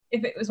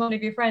if it was one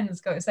of your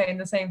friends saying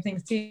the same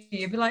things to you,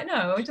 you'd be like,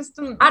 no, it just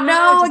doesn't. I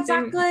know, Just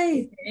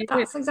exactly.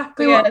 That's but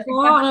exactly yeah, what I that's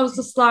thought. And I exactly. was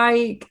just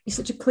like, you're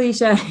such a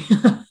cliche.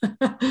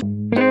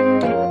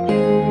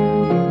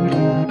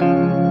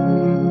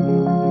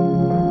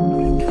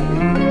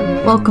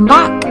 Welcome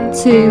back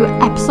to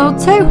episode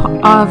 2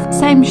 of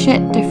Same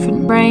Shit,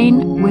 Different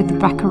Brain with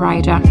Rebecca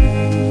Ryder.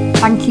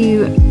 Thank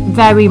you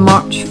very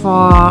much for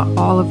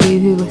all of you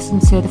who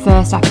listened to the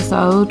first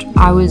episode.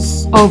 I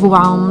was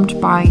overwhelmed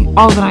by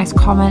all the nice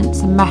comments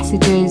and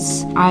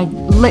messages. I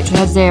literally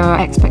had zero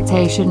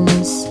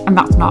expectations, and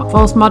that's not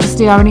false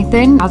modesty or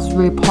anything. As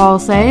RuPaul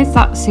says,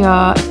 that's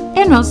your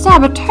inner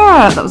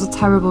saboteur. That was a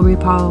terrible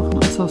RuPaul.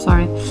 I'm so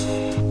sorry.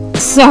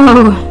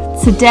 So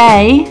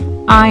today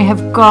I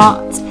have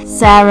got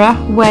Sarah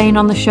Wayne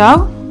on the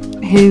show,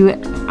 who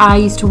I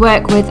used to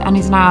work with and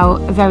is now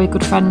a very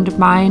good friend of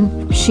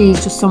mine.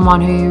 She's just someone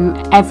who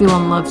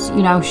everyone loves.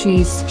 You know,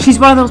 she's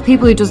one of those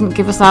people who doesn't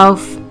give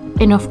herself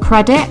enough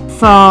credit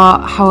for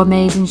how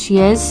amazing she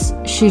is.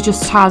 She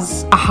just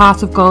has a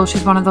heart of gold.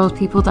 She's one of those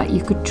people that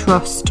you could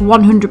trust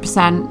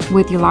 100%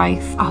 with your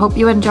life. I hope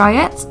you enjoy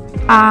it,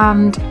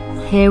 and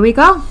here we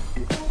go.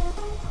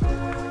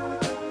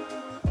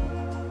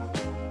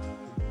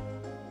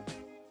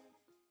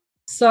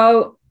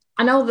 So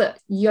I know that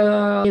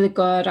you're really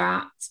good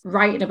at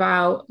writing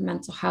about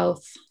mental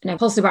health and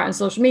posting about it on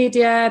social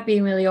media,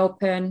 being really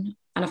open.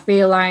 And I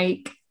feel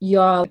like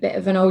you're a bit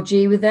of an OG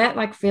with it.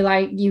 Like, I feel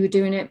like you were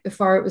doing it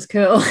before it was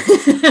cool.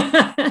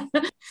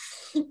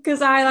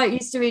 Because I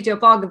used to read your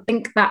blog and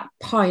think that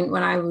point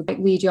when I would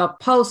read your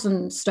posts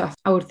and stuff,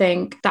 I would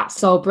think that's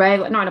so brave,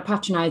 like not in a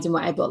patronising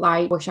way, but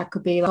like wish I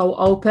could be so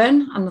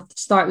open. And I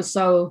just thought it was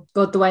so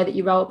good the way that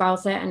you wrote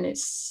about it. And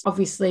it's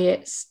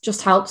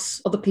just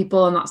helps other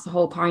people, and that's the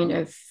whole point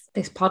of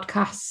this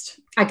podcast.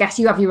 I guess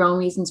you have your own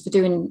reasons for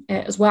doing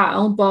it as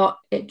well, but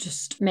it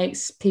just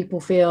makes people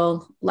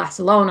feel less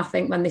alone, I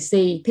think, when they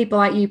see people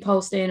like you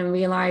posting and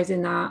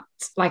realising that,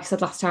 like I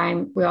said last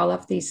time, we all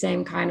have these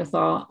same kind of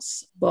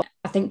thoughts. But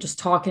I think just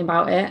talking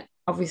about it,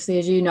 obviously,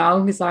 as you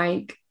know, is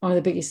like one of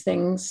the biggest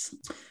things.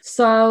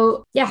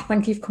 So yeah,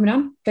 thank you for coming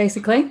on,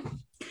 basically.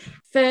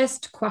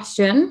 First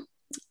question,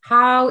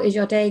 how is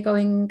your day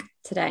going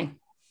today?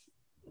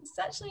 It's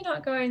actually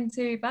not going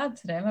too bad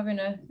today. I'm having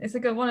it's a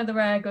good one of the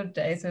rare good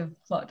days of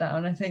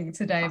lockdown, I think,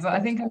 today. But I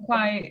think I'm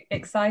quite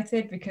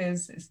excited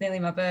because it's nearly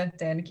my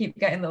birthday and I keep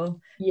getting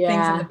little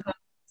things in the past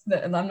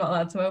that I'm not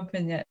allowed to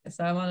open yet.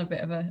 So I'm on a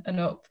bit of an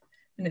up,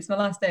 and it's my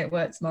last day at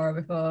work tomorrow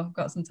before I've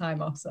got some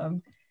time off. So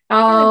I'm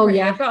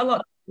I've got a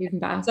lot. Even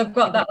better. So I've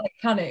got that like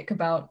panic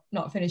about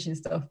not finishing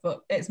stuff, but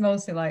it's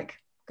mostly like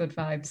good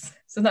vibes.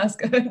 So that's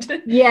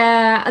good.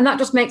 Yeah, and that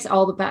just makes it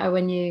all the better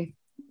when you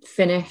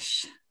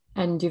finish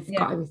and you've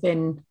got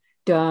everything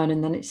done,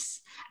 and then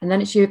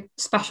it's your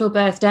special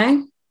birthday,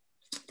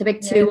 the big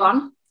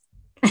 2-1.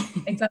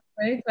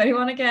 Exactly,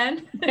 21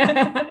 again.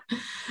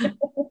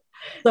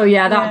 So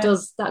yeah, that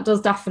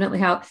does definitely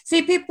help.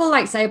 See, people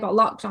like say about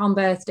lockdown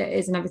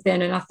birthdays and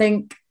everything, and I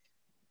think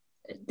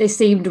they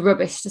seemed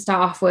rubbish to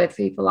start off with.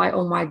 People like,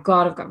 oh my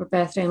god, I've got my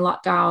birthday in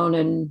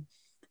lockdown,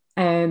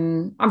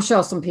 and I'm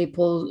sure some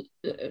people's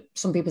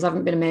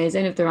haven't been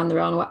amazing if they're on their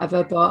own or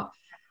whatever, but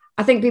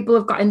I think people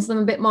have got into them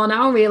a bit more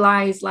now and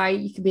realise like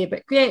you can be a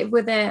bit creative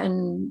with it.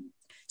 And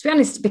to be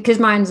honest, because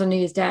mine's on New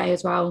Year's Day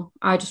as well,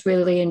 I just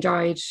really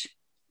enjoyed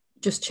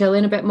just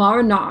chilling a bit more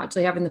and not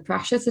actually having the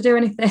pressure to do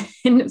anything.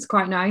 It's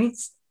quite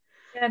nice.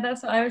 Yeah,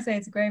 that's what I was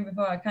saying to Graham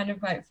before. I kind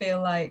of like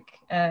feel like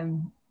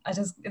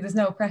there's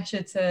no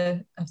pressure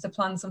to have to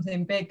plan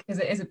something big, because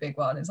it is a big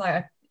one. It's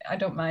like I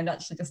don't mind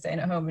actually just staying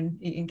at home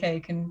and eating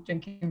cake and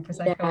drinking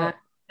prosecco.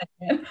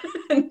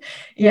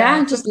 Yeah.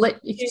 You just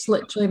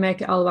literally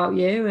make it all about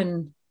you.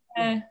 And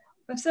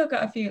I've still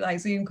got a few like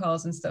Zoom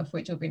calls and stuff,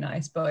 which will be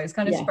nice, but it's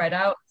kind of spread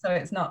out, so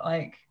it's not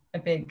like a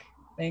big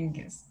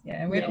thing.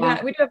 We do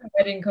have a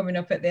wedding coming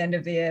up at the end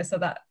of the year, so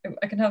that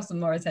I can have some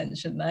more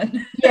attention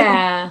then.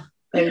 Yeah,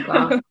 there you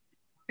go.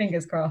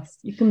 Fingers crossed.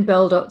 You can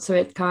build up to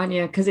it, can't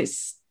you? Because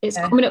it's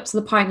coming up to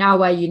the point now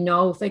where you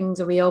know things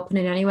are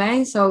reopening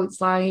anyway, so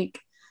it's like,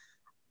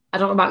 I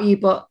don't know about you,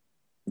 but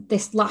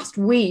this last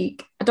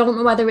week, I don't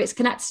know whether it's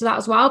connected to that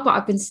as well, but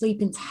I've been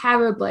sleeping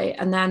terribly.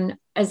 And then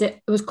as it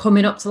was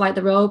coming up to like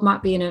the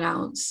roadmap being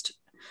announced,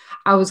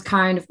 I was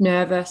kind of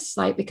nervous,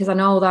 like, because I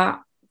know that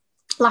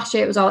last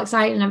year it was all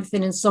exciting and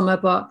everything in summer,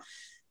 but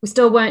we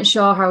still weren't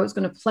sure how it was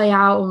going to play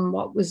out and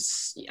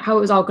how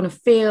it was all going to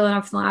feel and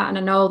everything like that. And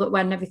I know that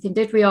when everything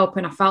did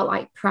reopen, I felt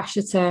like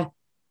pressure to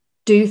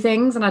do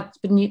things, and I'd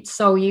been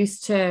so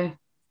used to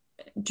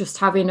just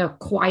having a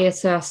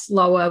quieter,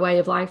 slower way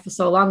of life for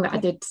so long that I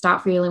did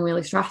start feeling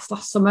really stressed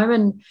last summer.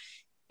 And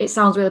it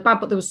sounds really bad,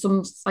 but there was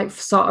some like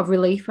sort of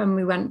relief when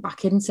we went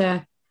back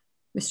into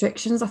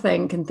restrictions, I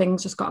think, and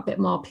things just got a bit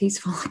more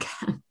peaceful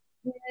again.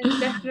 Yeah,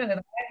 definitely.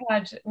 I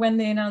had, when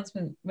the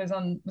announcement was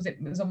on,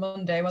 it was on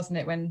Monday, wasn't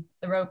it, when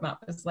the roadmap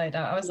was laid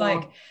out, I was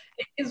like,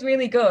 it is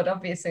really good,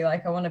 obviously,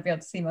 like I want to be able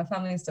to see my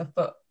family and stuff,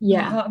 but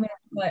part of me,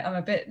 like, I'm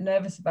a bit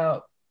nervous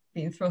about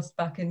being thrust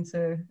back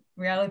into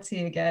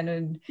reality again.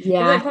 And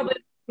like, probably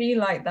be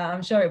like that,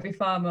 I'm sure it'd be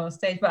far more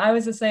staged. But I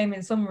was the same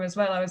in summer as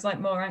well. I was like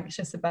more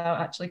anxious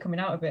about actually coming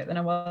out of it than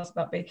I was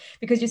about being,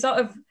 because you're sort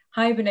of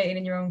hibernating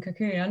in your own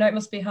cocoon. I know it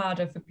must be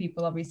harder for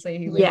people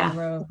obviously who live on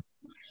their own.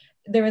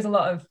 There is a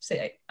lot of,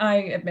 I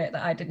admit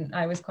that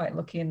I was quite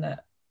lucky in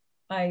that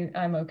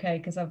I'm okay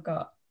because I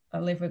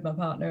live with my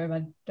partner and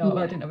my daughter.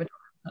 I didn't have a daughter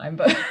at the time,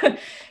 but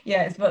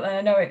yes, but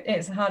I know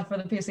it's hard for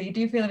other people. So you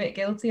do feel a bit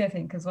guilty, I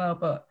think, as well.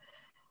 But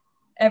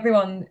I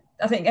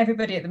think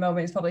everybody at the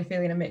moment is probably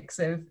feeling a mix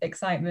of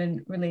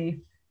excitement, relief,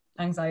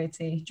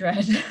 anxiety,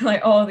 dread,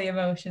 like all the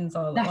emotions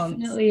all at once.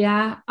 Definitely,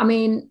 yeah. I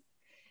mean,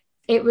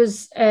 it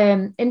was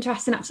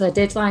interesting actually. I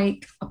did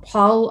like a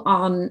poll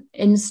on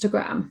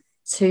Instagram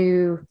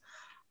to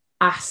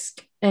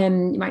ask,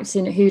 you might have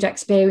seen it, who'd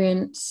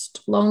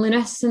experienced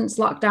loneliness since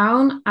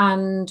lockdown.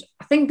 And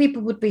I think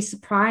people would be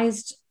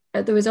surprised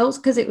at the results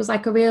because it was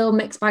like a real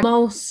mixed bag.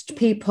 Most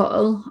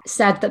people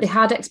said that they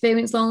had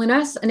experienced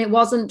loneliness, and it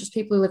wasn't just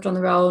people who lived on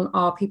their own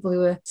or people who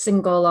were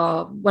single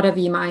or whatever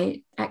you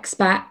might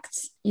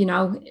expect. You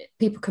know,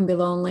 people can be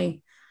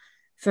lonely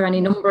for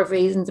any number of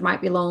reasons. It might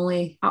be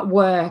lonely at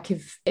work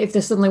if they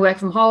suddenly work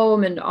from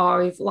home,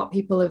 or if a lot of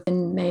people have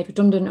been made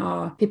redundant,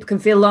 or people can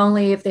feel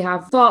lonely if they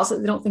have thoughts that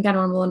they don't think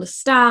anyone will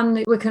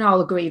understand. We can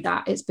all agree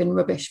that it's been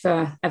rubbish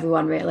for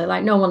everyone, really.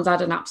 Like, no one's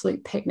had an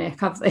absolute picnic,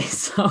 have they?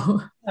 So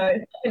no,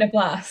 it's been a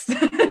blast.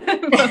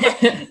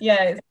 But,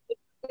 yeah, it's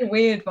a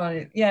weird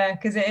one. Yeah,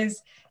 because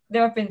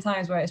there have been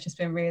times where it's just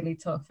been really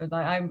tough. And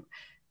like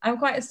I'm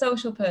quite a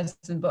social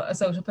person, but a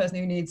social person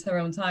who needs her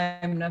own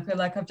time. And I feel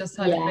like I've just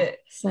had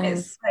it's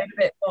a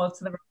bit more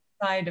to the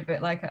side of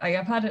it. Like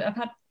I've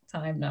had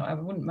time now. I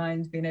wouldn't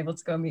mind being able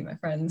to go and meet my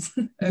friends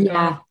and go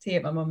have tea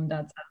at my mum and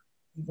dad's house,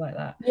 things like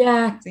that.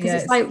 Yeah,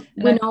 because it's like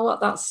we know what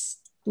that's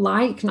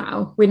like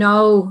now. We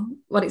know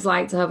what it's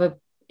like to have a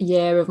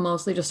year of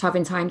mostly just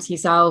having time to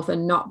yourself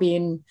and not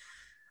being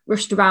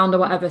rushed around or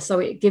whatever. So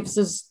it gives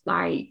us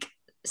like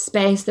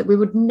space that we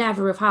would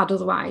never have had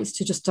otherwise,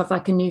 to just have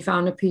like a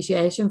newfound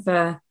appreciation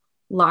for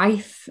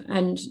life,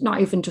 and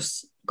not even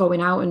just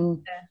going out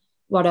and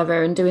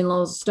whatever and doing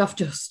loads of stuff,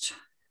 just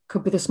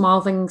could be the small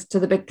things to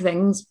the big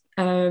things.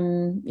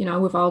 You know,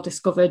 we've all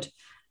discovered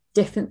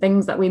different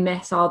things that we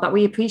miss or that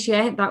we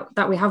appreciate,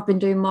 that we have been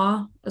doing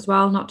more as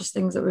well, not just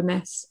things that we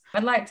miss.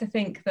 I'd like to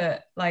think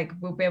that like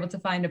we'll be able to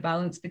find a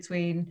balance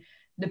between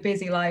the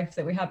busy life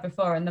that we had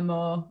before and the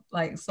more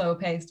like slow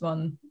paced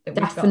one that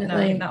we've got now.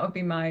 I think that would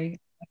be my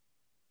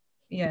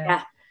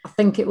yeah, I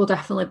think it will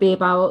definitely be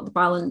about the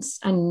balance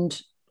and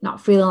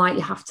not feeling like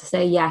you have to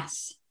say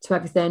yes to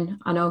everything.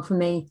 I know for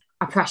me,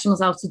 I pressure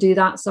myself to do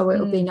that, so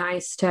it'll be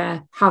nice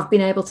to have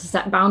been able to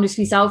set boundaries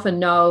for yourself and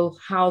know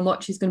how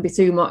much is going to be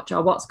too much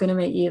or what's going to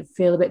make you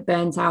feel a bit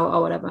burnt out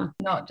or whatever.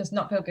 Not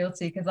feel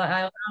guilty, because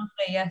I'll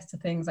say yes to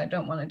things I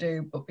don't want to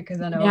do, but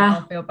because I know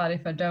I'll feel bad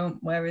if I don't,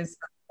 whereas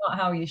that's not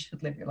how you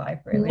should live your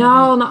life, really.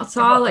 No, not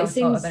at all. It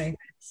seems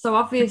so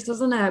obvious,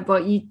 doesn't it?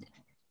 But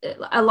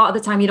a lot of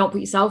the time you don't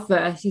put yourself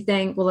first. You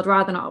think, well, I'd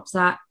rather not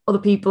upset other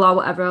people or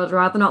whatever. I'd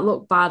rather not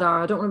look bad, or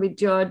I don't want to be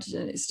judged.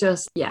 And it's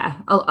just,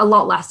 a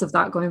lot less of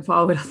that going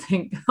forward, I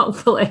think.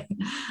 Hopefully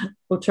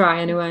we'll try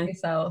anyway.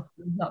 Yourself,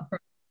 not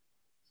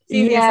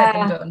easier said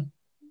than done,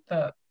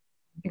 but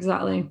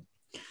exactly.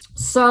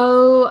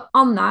 So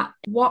on that,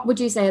 what would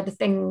you say are the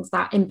things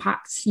that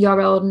impact your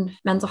own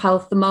mental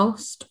health the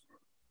most?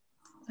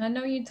 I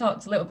know you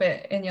talked a little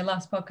bit in your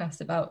last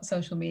podcast about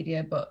social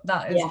media, but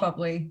that is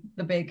probably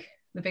the big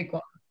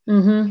one,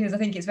 because I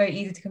think it's very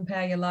easy to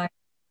compare your life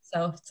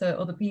yourself to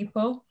other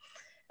people,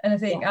 and I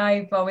think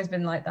I've always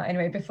been like that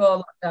anyway.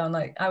 Before lockdown,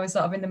 like I was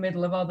sort of in the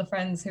middle of all the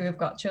friends who have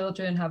got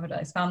children, have a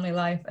nice family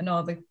life, and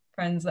all the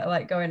friends that are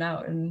like going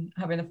out and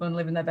having fun,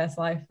 living their best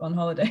life on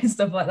holiday and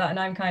stuff like that, and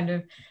I'm kind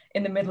of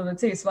in the middle of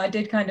the two. So I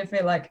did kind of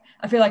feel like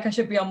I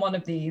should be on one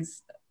of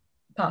these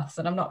paths,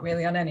 and I'm not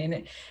really on any,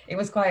 and it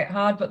was quite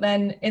hard. But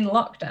then in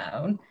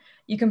lockdown,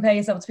 you compare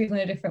yourself to people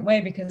in a different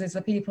way, because there's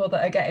the people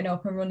that are getting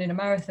up and running a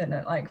marathon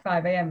at like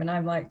 5 a.m. and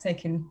I'm like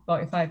taking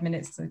 45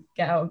 minutes to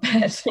get out of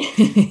bed.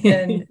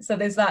 And so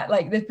there's that,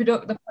 like the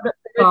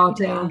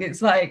productivity thing.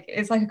 It's like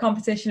a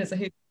competition as a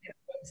who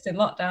post in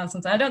lockdown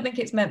sometimes. I don't think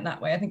it's meant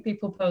that way. I think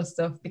people post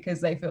stuff because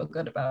they feel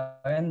good about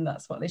it, and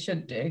that's what they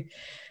should do.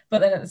 But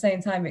then at the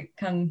same time, it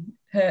can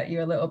hurt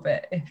you a little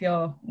bit if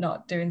you're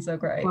not doing so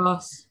great.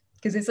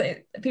 Because it's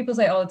like, people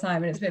say it all the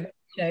time, and it's a bit of a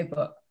cliche,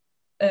 but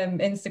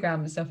Instagram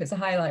and stuff, it's a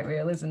highlight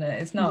reel, isn't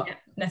it? It's not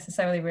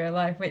necessarily real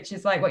life, which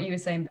is like what you were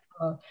saying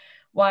before,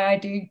 why I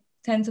do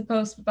tend to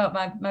post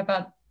about my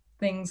bad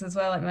things as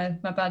well,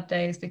 like my bad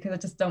days, because I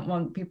just don't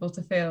want people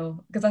to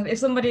feel, because if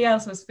somebody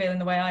else was feeling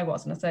the way I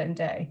was on a certain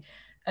day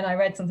and I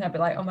read something, I'd be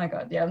like, oh my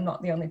god, I'm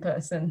not the only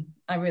person.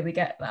 I really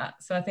get that.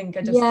 So I think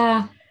I just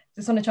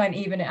want to try and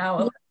even it out a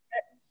little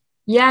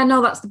bit.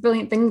 No, that's the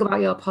brilliant thing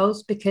about your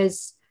post,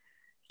 because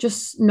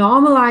just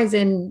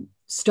normalizing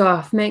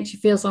stuff makes you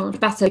feel so much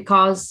better,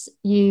 because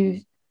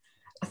I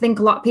think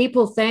a lot of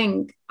people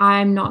think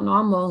I'm not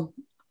normal.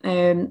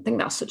 I think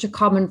that's such a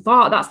common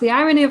thought. That's the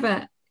irony of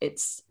it.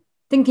 It's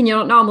thinking you're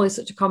not normal is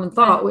such a common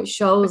thought, which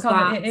shows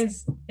that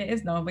it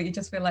is normal, but you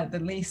just feel like the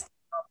least.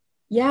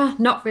 Yeah,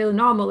 not feeling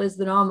normal is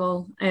the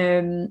normal.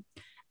 And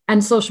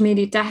social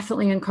media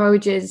definitely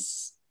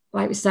encourages,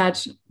 like we said,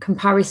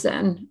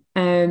 comparison.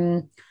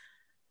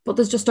 But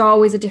there's just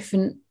always a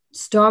different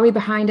story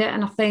behind it.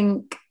 And I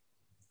think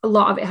a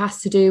lot of it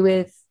has to do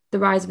with the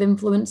rise of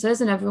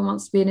influencers, and everyone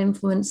wants to be an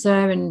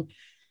influencer, and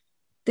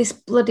this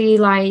bloody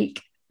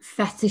like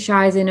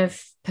fetishizing of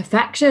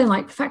perfection.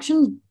 Like,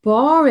 perfection's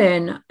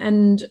boring.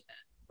 And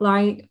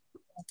like,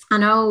 I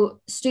know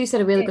Stu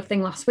said a really good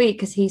thing last week,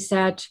 because he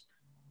said,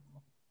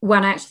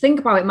 when I actually think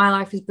about it, my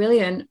life is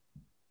brilliant,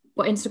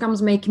 but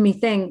Instagram's making me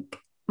think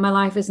my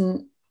life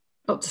isn't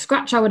up to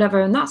scratch or whatever.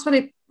 And that's what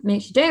it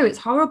makes you do. It's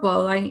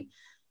horrible. Like,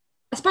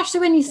 especially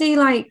when you see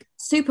like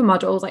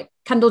supermodels, like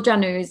Kendall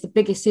Jenner is the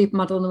biggest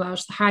supermodel in the world,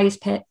 she's the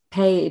highest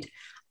paid,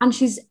 and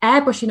she's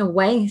airbrushing a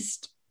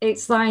waist.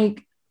 It's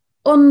like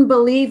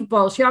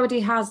unbelievable. She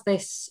already has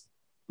this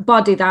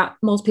body that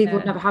most people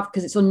would never have,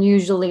 because it's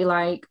unusually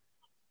like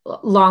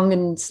long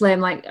and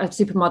slim, like a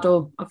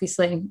supermodel,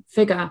 obviously,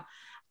 figure.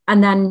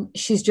 And then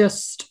she's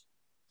just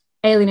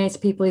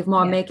alienated people even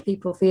more, make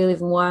people feel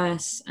even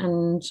worse.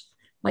 And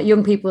like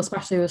young people,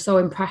 especially, who are so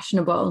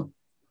impressionable.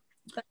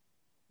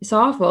 It's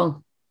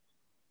awful.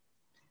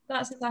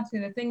 That's exactly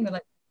the thing, that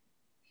like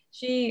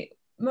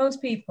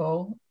most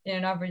people in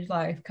an average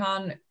life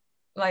can't,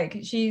 like,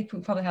 she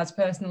probably has a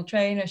personal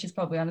trainer, she's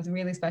probably on a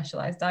really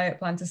specialized diet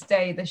plan to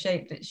stay the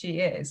shape that she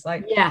is,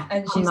 like,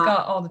 and she's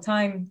got all the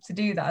time to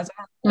do that as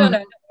well. I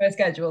don't know her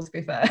schedule, to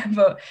be fair,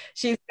 but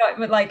she's got,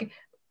 but like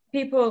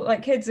people,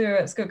 like kids who are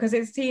at school, because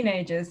it's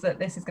teenagers that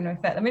this is going to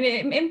affect. I mean,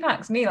 it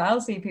impacts me. Like, I'll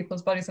see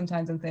people's bodies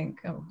sometimes and think,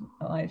 oh,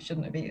 well, I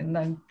shouldn't have eaten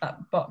then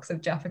that box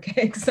of Jaffa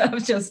cakes that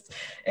I've just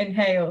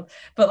inhaled.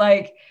 But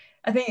like,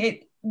 I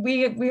think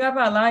we have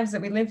our lives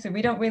that we live through.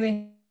 We don't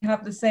really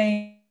have the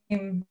same.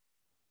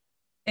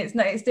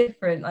 It's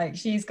different. Like,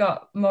 she's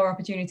got more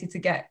opportunity to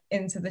get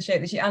into the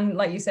shape that she, and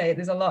like you say,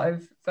 there's a lot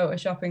of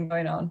photoshopping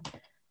going on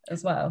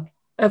as well.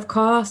 Of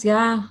course,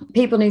 yeah.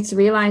 People need to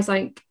realize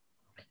like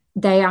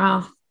they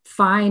are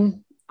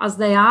fine as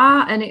they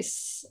are, and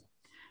it's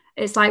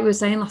like we were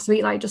saying last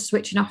week, like just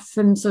switching off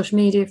from social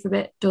media for a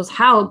bit does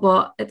help,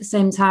 but at the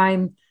same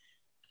time,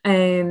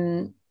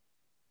 you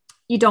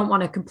don't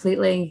want to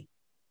completely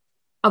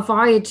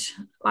avoid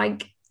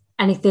like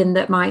anything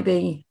that might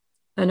be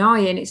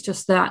annoying. It's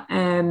just that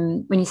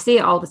when you see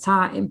it all the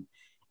time,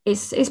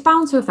 it's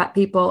bound to affect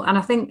people. And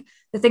I think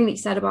the thing that you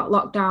said about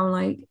lockdown,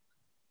 like,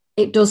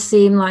 it does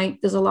seem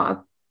like there's a lot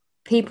of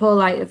people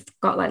like have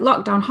got like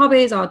lockdown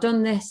hobbies or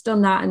done this,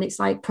 done that, and it's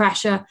like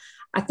pressure.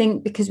 I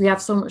think because we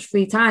have so much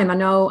free time, I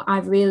know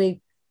I've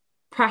really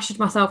pressured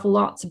myself a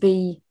lot to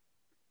be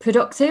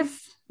productive,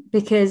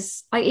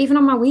 because like even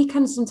on my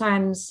weekends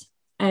sometimes,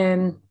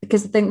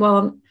 because I think,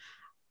 well,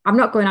 I'm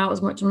not going out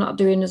as much, I'm not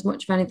doing as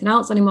much of anything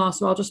else anymore,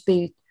 so I'll just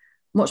be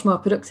much more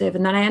productive.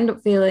 And then I end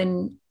up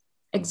feeling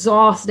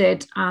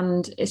exhausted,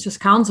 and it's just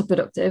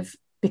counterproductive,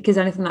 because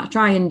anything that I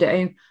try and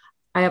do,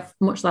 I have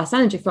much less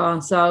energy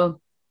for.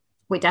 So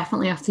we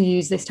definitely have to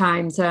use this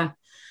time to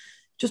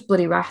just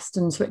bloody rest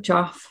and switch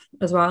off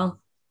as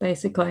well.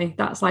 Basically,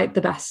 that's like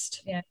the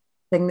best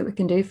thing that we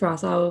can do for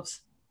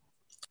ourselves.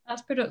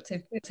 That's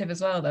productive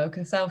as well, though,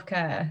 because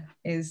self-care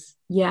is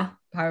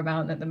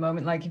paramount at the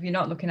moment. Like, if you're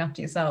not looking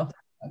after yourself,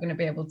 you're not going to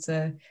be able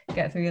to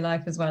get through your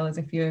life as well as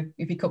if your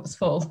cup's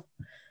full.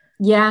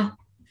 Yeah,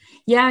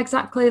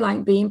 exactly.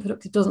 Like, being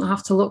productive doesn't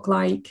have to look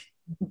like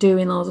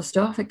doing loads of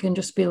stuff. It can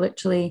just be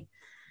literally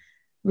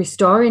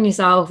restoring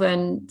yourself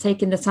and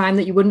taking the time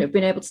that you wouldn't have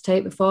been able to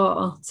take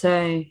before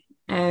to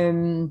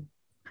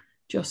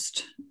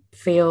just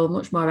feel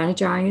much more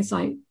energized,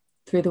 like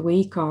through the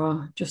week,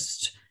 or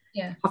just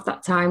have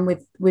that time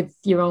with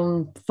your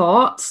own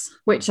thoughts,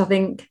 which I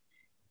think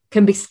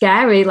can be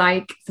scary.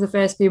 Like, for the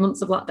first few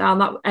months of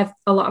lockdown, that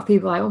a lot of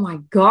people are like, oh my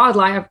god,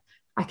 like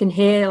I can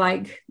hear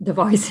like the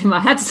voice in my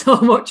head so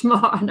much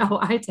more. I know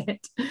I did,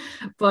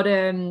 but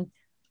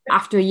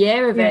after a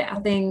year of it, I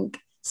think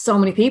so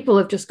many people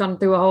have just gone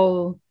through a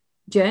whole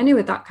journey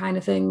with that kind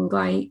of thing,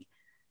 like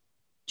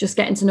just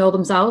getting to know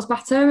themselves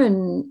better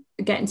and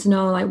getting to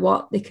know like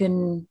what they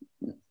can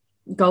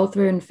go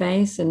through and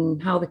face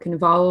and how they can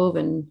evolve,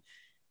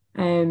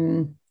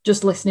 and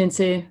just listening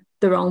to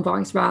their own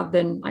voice, rather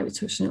than, like we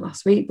touched on it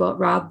last week, but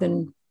rather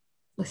than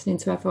listening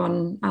to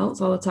everyone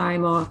else all the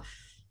time, or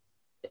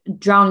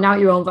drowning out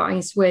your own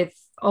voice with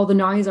all the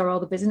noise or all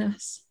the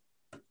business.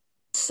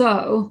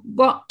 So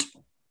what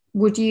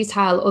would you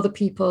tell other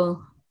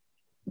people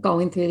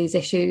going through these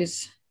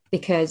issues?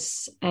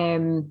 Because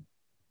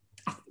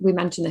we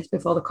mentioned this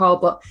before the call,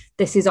 but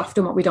this is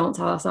often what we don't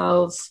tell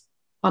ourselves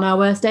on our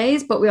worst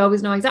days, but we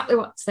always know exactly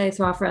what to say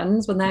to our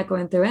friends when they're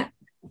going through it.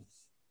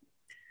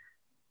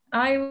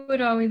 I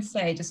would always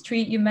say, just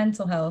treat your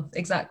mental health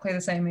exactly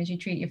the same as you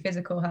treat your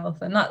physical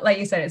health. And that, like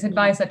you said, it's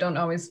advice I don't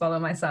always follow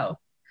myself.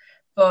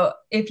 But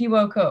if you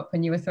woke up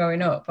and you were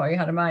throwing up or you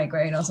had a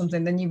migraine or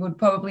something, then you would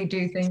probably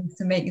do things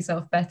to make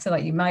yourself better.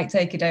 Like you might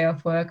take a day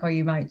off work, or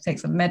you might take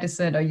some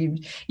medicine, or you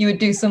would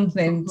do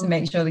something to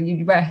make sure that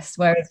you rest.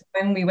 Whereas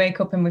when we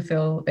wake up and we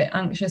feel a bit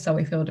anxious or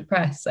we feel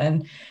depressed,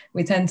 and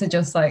we tend to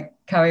just like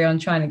carry on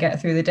trying to get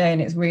through the day,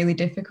 and it's really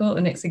difficult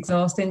and it's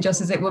exhausting,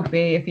 just as it would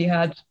be if you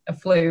had a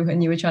flu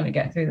and you were trying to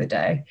get through the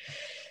day.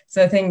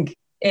 So I think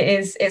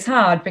it's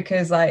hard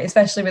because like,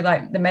 especially with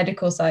like the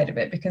medical side of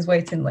it, because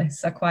waiting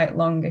lists are quite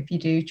long if you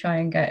do try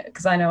and get,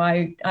 because I know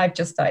I've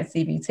just started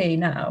CBT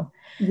now,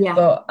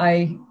 but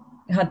I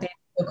had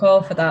the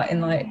call for that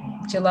in like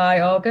July,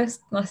 August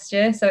last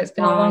year, so it's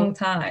been a long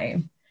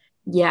time.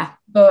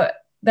 But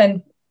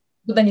then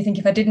you think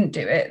if I didn't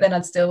do it, then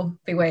I'd still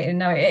be waiting.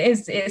 No,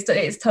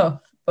 it's tough,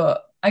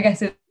 but I guess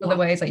there's other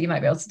ways that you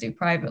might be able to do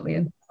privately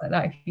and like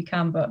that if you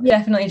can, but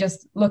definitely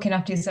just looking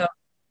after yourself.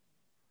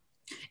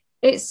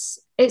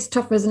 It's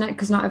tough, isn't it?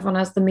 Because not everyone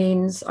has the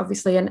means,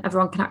 obviously, and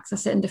everyone can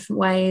access it in different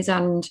ways.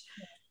 And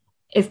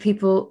if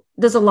people,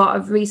 there's a lot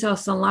of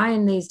resources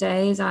online these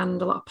days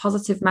and a lot of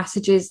positive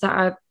messages that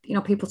are, you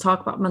know, people talk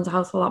about mental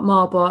health a lot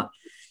more, but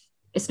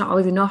it's not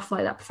always enough.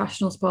 Like that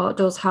professional support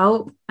does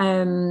help.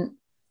 And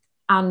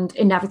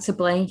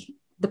inevitably,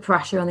 the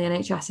pressure on the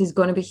NHS is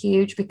going to be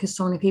huge because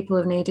so many people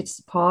have needed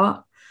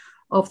support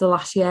over the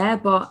last year.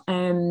 But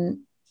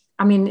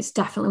I mean, it's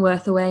definitely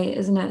worth the wait,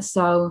 isn't it?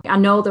 So I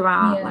know there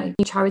are like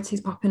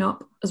charities popping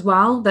up as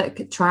well that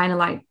could try and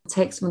like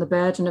take some of the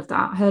burden of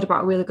that. I heard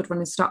about a really good one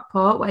in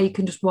Stockport where you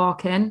can just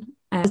walk in.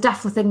 There's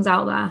definitely things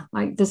out there.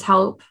 Like there's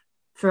help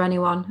for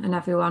anyone and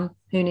everyone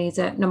who needs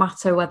it, no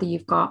matter whether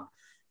you've got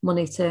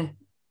money to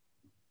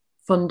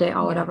fund it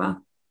or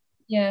whatever.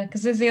 Yeah,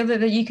 because there's the other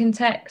that you can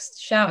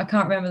text, shout. I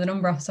can't remember the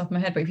number off the top of my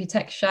head, but if you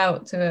text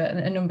shout to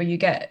a number, you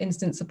get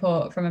instant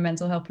support from a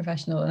mental health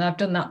professional. And I've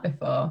done that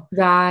before.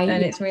 Right.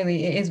 And it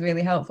is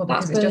really helpful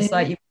because it's just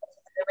like they're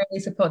really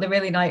support. They're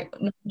really like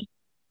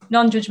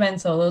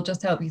non-judgmental. They'll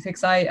just help you.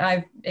 Because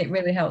it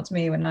really helped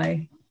me when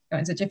I got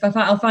in touch. If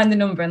I'll find the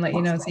number and let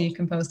you know so you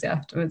can post it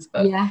afterwards.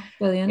 But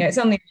brilliant. Yeah, it's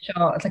only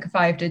short. It's like a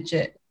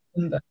 5-digit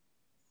number.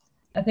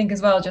 I think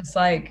as well, just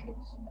like,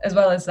 as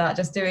well as that,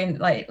 just doing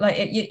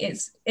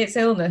it's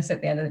illness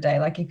at the end of the day.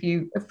 Like if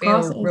you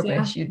feel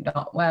rubbish, you're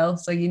not well,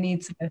 so you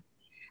need to.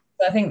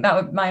 So I think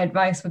my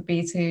advice would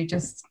be to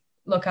just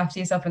look after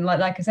yourself and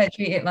like I said,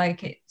 treat it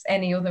like it's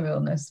any other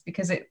illness,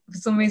 because for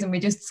some reason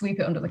we just sweep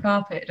it under the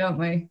carpet, don't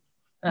we?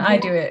 And I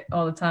do it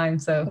all the time.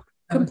 So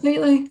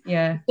completely,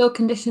 still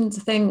conditioned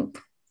to think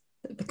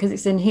because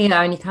it's in here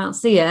and you can't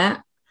see it,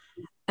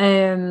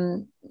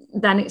 then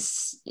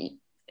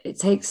it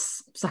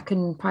takes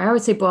second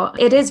priority, but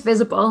it is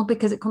visible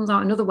because it comes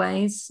out in other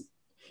ways.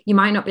 You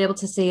might not be able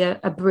to see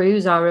a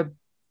bruise or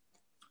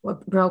a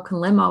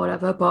broken limb or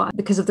whatever, but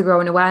because of the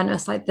growing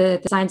awareness, like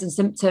the signs and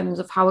symptoms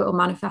of how it will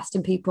manifest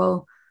in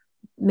people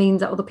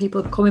means that other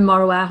people are becoming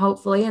more aware,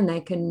 hopefully, and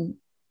they can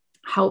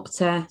help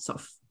to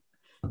sort of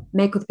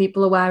make other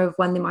people aware of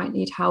when they might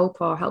need help,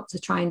 or help to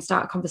try and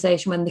start a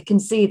conversation when they can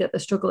see that they're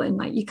struggling.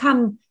 Like you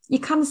can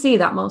see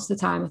that most of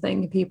the time, I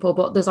think, in people,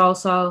 but there's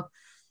also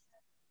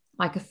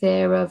like a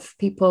fear of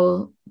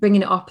people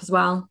bringing it up as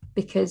well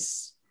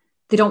because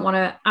they don't want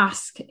to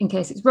ask in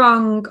case it's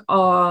wrong,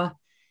 or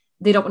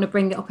they don't want to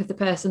bring it up if the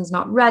person's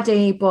not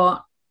ready.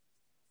 But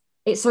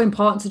it's so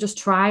important to just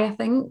try, I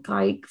think.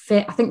 Like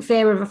I think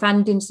fear of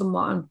offending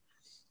someone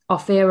or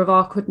fear of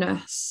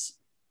awkwardness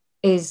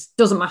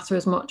doesn't matter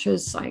as much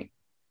as like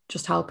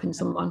just helping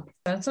someone.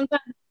 Sometimes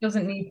it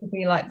doesn't need to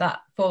be like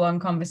that full-on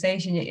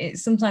conversation.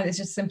 Sometimes it's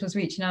just simple as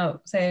reaching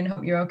out, saying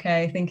hope you're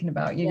okay, thinking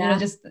about you. You know,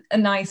 just a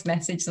nice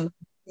message.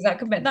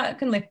 That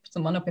can lift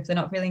someone up if they're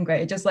not feeling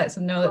great. It just lets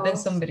them know that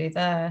there's somebody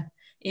there,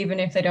 even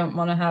if they don't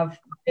want to have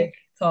a big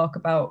talk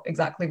about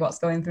exactly what's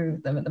going through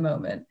them at the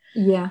moment.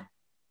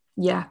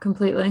 Yeah,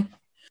 completely.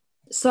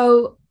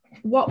 So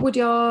what would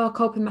your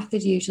coping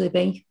method usually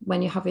be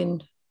when you're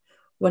having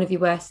one of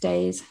your worst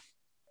days?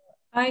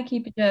 I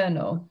keep a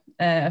journal.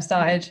 I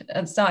started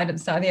at the start of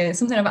the year. It's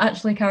something I've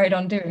actually carried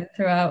on doing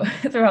throughout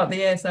the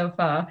year so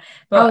far.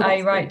 But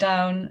I write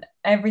down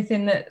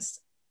everything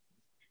that's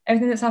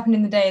happened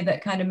in the day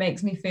that kind of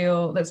makes me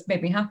feel, that's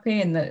made me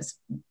happy and that's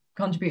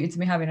contributed to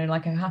me having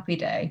like a happy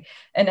day.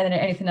 And then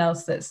anything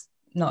else that's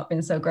not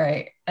been so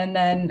great. And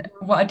then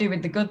what I do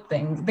with the good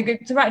things,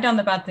 to write down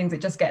the bad things,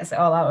 it just gets it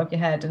all out of your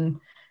head, and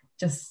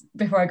just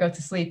before I go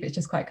to sleep, it's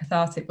just quite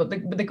cathartic. But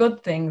the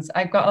good things,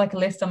 I've got like a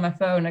list on my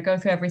phone. I go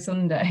through every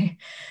Sunday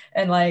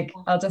and like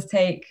I'll just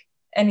take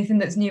anything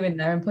that's new in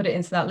there and put it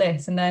into that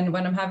list. And then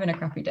when I'm having a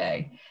crappy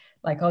day,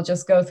 like I'll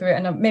just go through it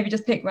and I'll maybe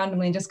just pick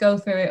randomly and just go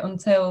through it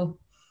until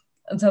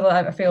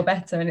I feel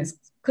better. And it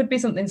could be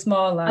something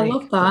small, like I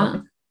love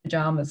that.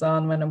 Pajamas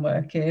on when I'm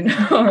working,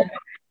 or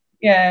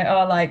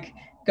like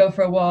go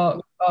for a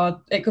walk, or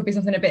it could be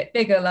something a bit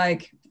bigger,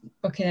 like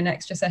booking an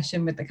extra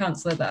session with the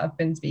counsellor that I've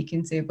been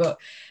speaking to. But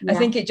I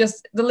think it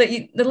just the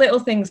little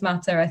things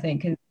matter, I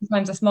think, and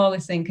sometimes the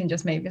smallest thing can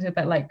just make it a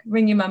bit like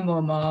ringing my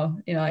mum, or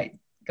like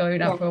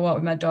going out for a walk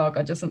with my dog,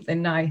 or just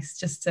something nice,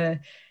 just to.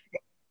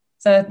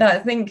 So that I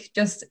think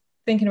just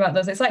thinking about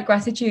those. It's like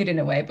gratitude in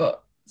a way,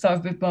 but sort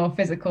of with more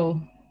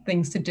physical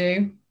things to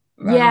do.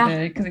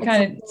 Because it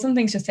kind of, some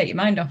things just take your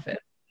mind off it.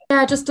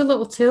 Yeah, just a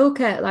little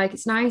toolkit. Like,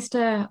 it's nice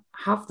to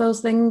have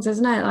those things,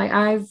 isn't it? Like,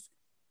 I've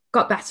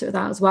got better at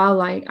that as well.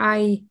 Like,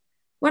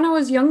 when I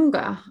was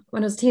younger,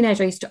 when I was a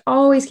teenager, I used to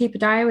always keep a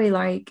diary.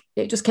 Like,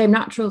 it just came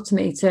natural to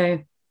me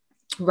to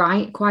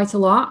write quite a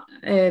lot.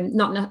 I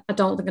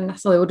don't think I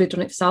necessarily would have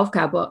done it for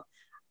self-care, but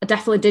I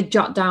definitely did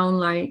jot down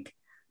like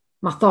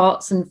my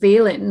thoughts and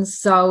feelings.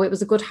 So it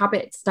was a good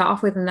habit to start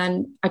off with. And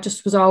then I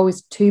just was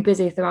always too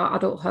busy throughout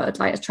adulthood.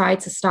 Like, I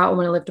tried to start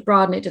when I lived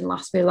abroad and it didn't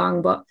last very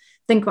long, but I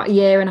think about a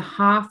year and a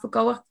half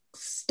ago, I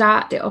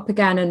started it up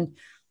again. And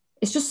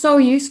it's just so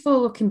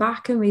useful looking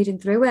back and reading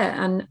through it.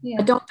 And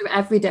I don't do it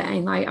every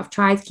day. Like, I've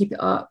tried to keep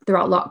it up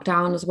throughout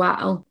lockdown as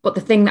well. But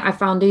the thing that I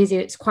found easier,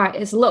 it's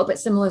a little bit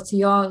similar to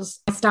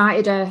yours. I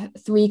started a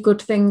 3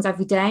 good things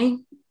every day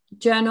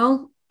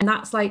journal. And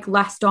that's like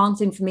less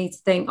daunting for me to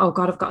think, oh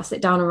God, I've got to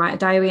sit down and write a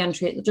diary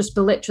entry. It'll just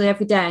be literally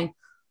every day,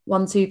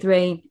 1, 2,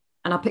 3.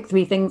 And I'll pick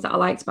 3 things that I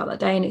liked about that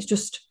day. And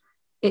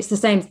it's the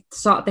same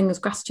sort of thing as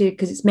gratitude,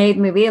 because it's made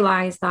me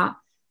realize that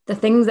the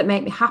things that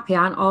make me happy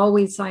aren't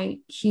always like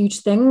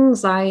huge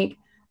things, like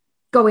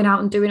going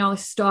out and doing all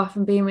this stuff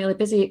and being really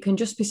busy. It can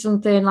just be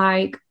something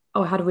like,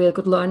 oh, I had a really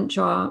good lunch,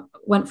 or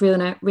went for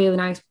a really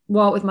nice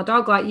walk with my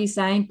dog, like you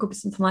saying, could be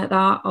something like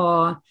that,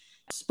 or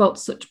spoke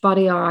to such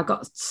body, or I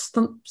got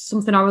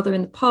something or other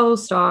in the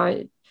post,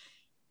 or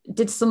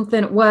did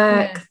something at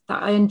work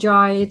that I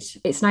enjoyed.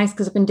 It's nice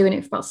because I've been doing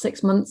it for about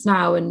 6 months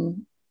now,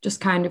 and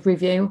just kind of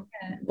review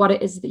what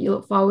it is that you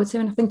look forward to.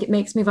 And I think it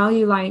makes me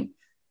value like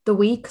the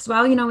week as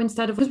well, you know,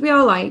 instead of, because we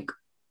all like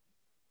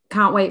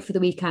can't wait for the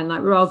weekend.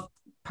 Like, we're all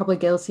probably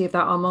guilty of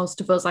that, or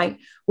most of us, like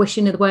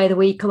wishing away the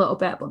week a little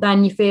bit, but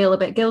then you feel a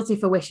bit guilty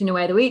for wishing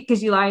away the week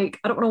because you're like,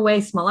 I don't want to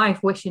waste my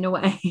life wishing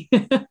away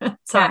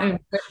time.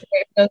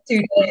 Those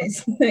 2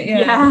 days.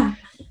 Yeah.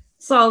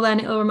 So then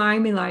it'll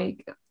remind me,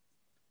 like,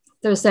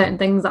 there are certain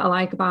things that I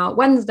like about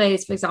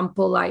Wednesdays, for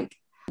example. Like,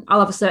 I'll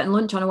have a certain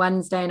lunch on a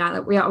Wednesday night.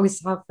 Like, we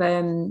always have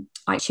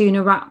like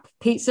tuna wrap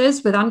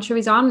pizzas with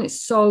anchovies on.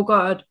 It's so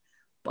good.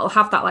 But I'll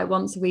have that like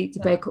once a week to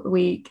break up the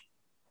week.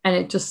 And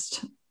it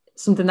just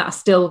something that I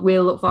still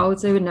really look forward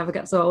to and never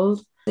gets old.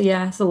 So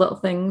yeah, it's the little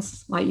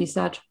things, like you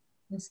said.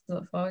 Just to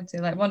look forward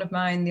to. Like, one of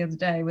mine the other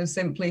day was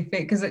simply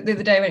fit, because the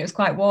other day when it was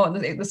quite warm,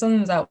 the sun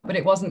was out, but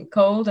it wasn't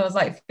cold. I was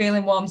like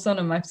feeling warm sun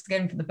on my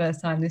skin for the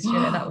first time this year.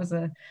 That was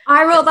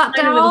I wrote that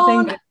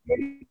down.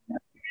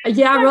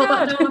 Yeah, I wrote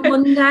that down on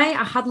Monday.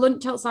 I had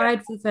lunch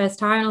outside for the first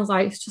time, and I was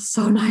like, it's just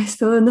so nice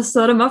feeling the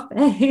sun on my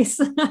face.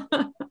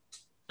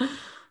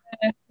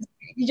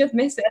 You just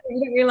miss it. I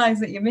think you don't realize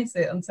that you miss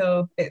it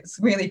until it's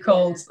really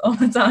cold all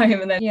the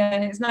time. And then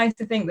it's nice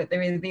to think that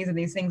these are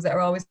these things that are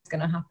always going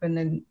to happen.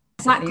 And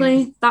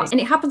exactly, and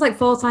it happens like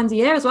 4 times a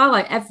year as well.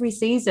 Like, every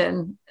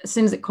season, as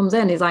soon as it comes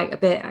in, is like a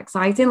bit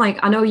exciting. Like,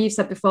 I know you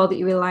said before that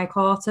you really like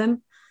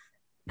autumn,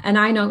 and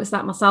I noticed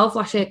that myself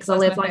last year because I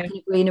live like in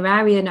a greener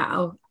area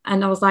now,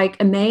 and I was like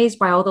amazed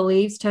by all the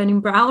leaves turning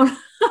brown.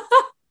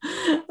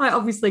 Like,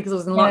 obviously because I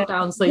was in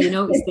lockdown, so you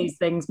notice these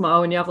things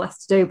more when you have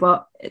less to do,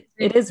 but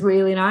it is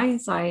really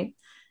nice. Like,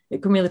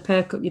 it can really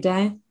perk up your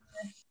day.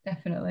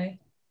 Definitely.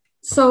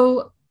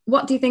 So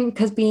what do you think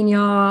has been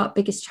your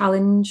biggest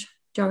challenge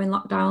during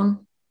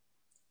lockdown?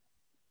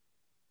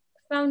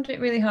 I found it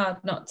really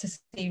hard not to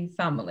see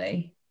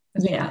family.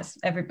 I think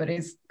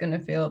everybody's going to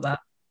feel that.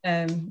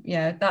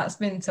 That's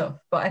been tough,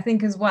 but I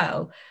think as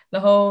well the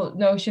whole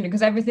notion,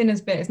 because everything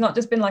has been, it's not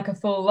just been like a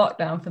full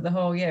lockdown for the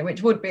whole year,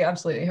 which would be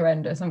absolutely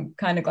horrendous. I'm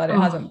kind of glad it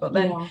hasn't, but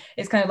then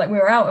it's kind of like we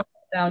were out of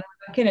lockdown,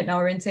 back in it, now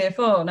we're in tier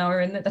 4, now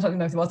we're in I don't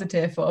know if it was a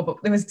tier 4,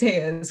 but there was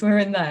tiers, we were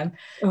in them,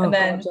 and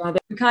then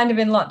we're kind of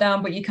in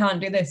lockdown, but you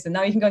can't do this, and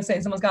now you can go and sit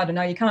in someone's garden,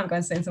 now you can't go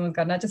and sit in someone's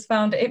garden. I just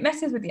found it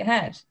messes with your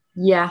head,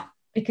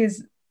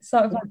 because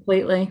sort of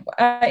completely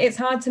it's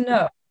hard to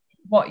know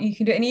what you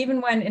can do. And even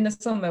when in the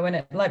summer, when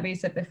it, like we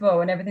said before,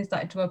 when everything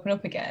started to open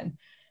up again,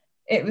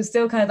 it was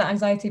still kind of that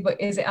anxiety, but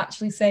is it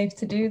actually safe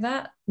to do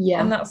that?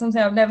 And that's something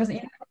I've never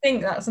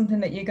think that's something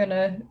that you're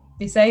gonna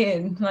be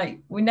saying, like,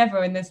 we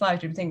never in this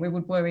life do think we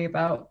would worry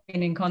about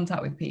being in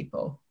contact with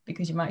people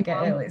because you might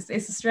get ill.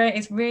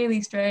 It's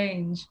really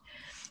strange,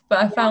 but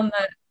I found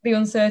that the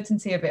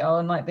uncertainty of it all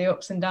and like the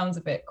ups and downs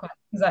of it quite,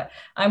 because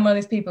I'm one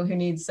of those people who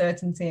needs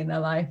certainty in their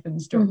life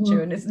and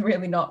structure, and it's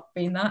really not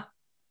been that.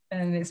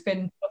 And it's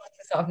been tough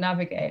to sort of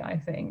navigate, I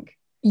think.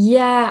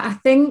 Yeah, I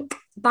think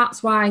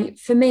that's why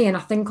for me, and I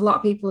think a lot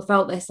of people have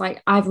felt this,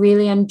 like, I've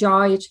really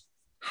enjoyed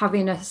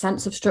having a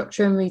sense of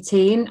structure and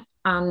routine.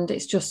 And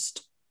it's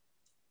just,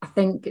 I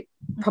think,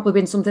 probably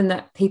been something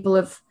that people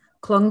have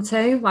clung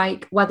to,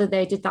 like, whether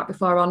they did that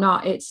before or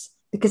not. It's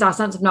because our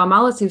sense of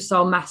normality was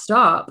so messed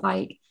up.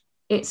 Like,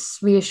 it's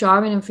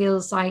reassuring and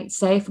feels like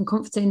safe and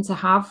comforting to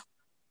have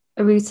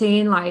a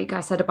routine, like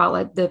I said about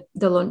like the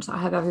lunch that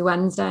I have every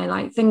Wednesday,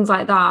 like things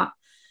like that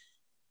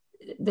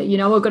you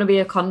know are going to be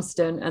a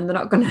constant, and they're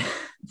not going to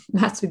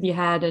mess with your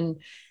head,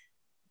 and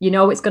you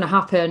know it's going to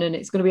happen, and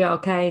it's going to be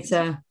okay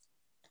to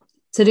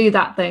do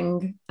that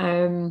thing.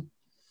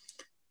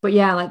 But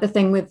yeah, like the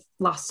thing with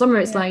last summer,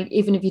 it's like,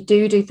 even if you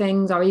do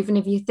things, or even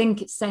if you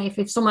think it's safe,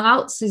 if someone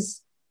else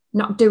is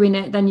not doing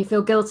it, then you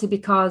feel guilty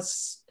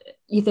because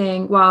you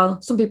think,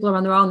 well, some people are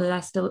on their own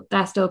and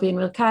they're still being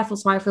real careful.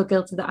 So I feel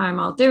guilty that I'm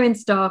out doing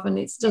stuff. And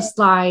it's just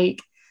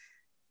like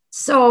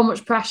so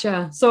much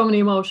pressure, so many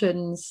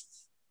emotions.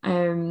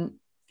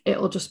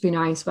 It'll just be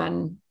nice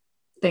when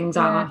things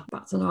are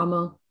back to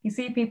normal. You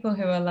see people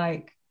who are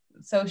like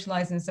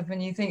socializing and stuff,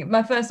 and you think,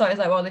 my first thought is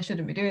like, well, they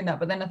shouldn't be doing that.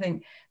 But then I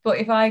think, but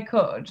if I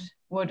could,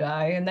 would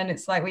I? And then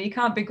it's like, well, you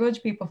can't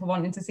begrudge people for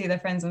wanting to see their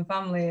friends and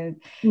family.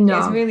 No.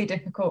 It's a really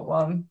difficult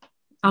one.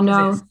 I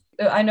know.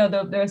 I know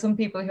there are some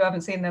people who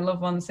haven't seen their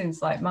loved ones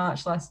since like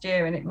March last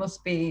year, and it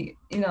must be,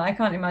 I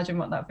can't imagine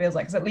what that feels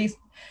like, because at least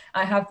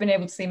I have been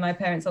able to see my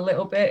parents a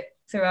little bit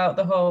throughout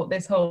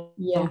this whole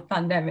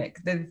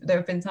pandemic. There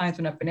have been times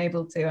when I've been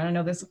able to, and I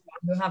know there's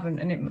people who haven't,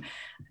 and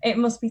it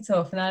must be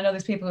tough. And I know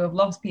there's people who have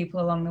lost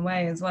people along the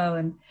way as well,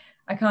 and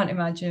I can't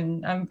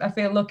imagine. I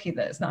feel lucky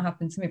that it's not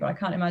happened to me, but I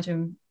can't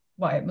imagine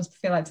what it must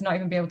feel like to not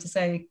even be able to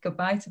say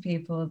goodbye to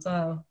people as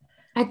well.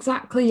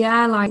 Exactly,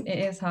 yeah. Like, it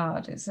is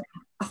hard.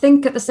 I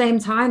think at the same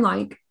time,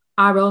 like,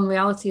 our own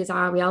reality is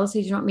our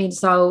reality. Do you know what I mean?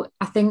 So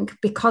I think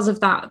because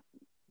of that,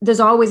 there's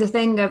always a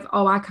thing of,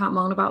 oh, I can't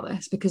moan about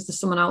this because there's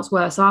someone else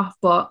worse off.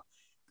 But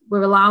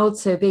we're allowed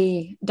to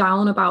be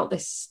down about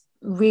this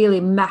really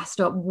messed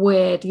up,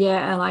 weird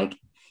year. Like,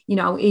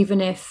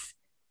 even if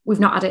we've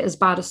not had it as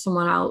bad as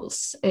someone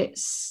else,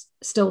 it's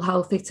still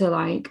healthy to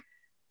like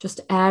just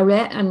air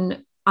it.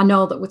 And I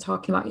know that we're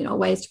talking about,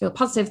 ways to feel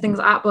positive, things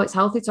like that, but it's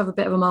healthy to have a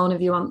bit of a moan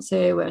if you want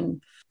to.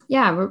 And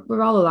yeah,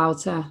 we're all allowed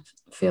to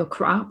feel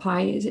crap.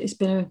 It's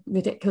been a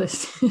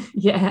ridiculous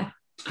yeah.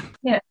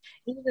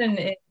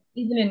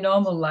 Even in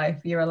normal life,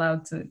 you're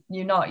allowed to,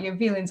 your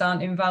feelings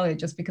aren't invalid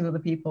just because other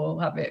people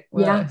have it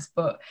worse.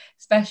 But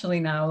especially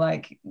now,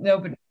 like,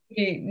 none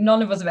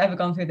of us have ever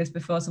gone through this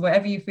before. So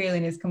whatever you're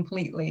feeling is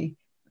completely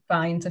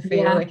fine to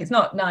feel. Like, it's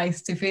not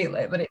nice to feel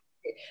it, but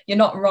you're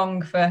not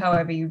wrong for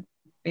however you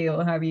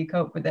feel, however you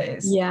cope with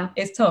it.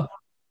 It's tough.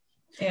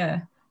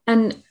 Yeah.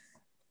 And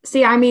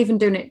see, I'm even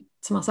doing it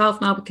to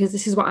myself now, because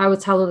this is what I would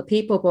tell other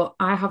people, but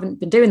I haven't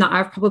been doing that.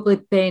 I've probably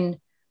been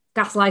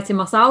gaslighting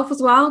myself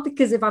as well,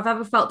 because if I've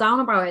ever felt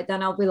down about it,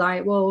 then I'll be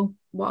like, well,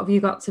 what have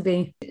you got to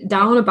be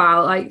down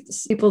about? Like,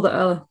 people that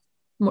are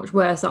much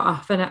worse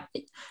off. And I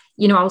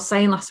was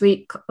saying last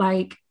week,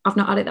 like, I've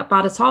not had it that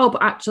bad at all,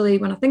 but actually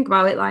when I think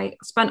about it, like, I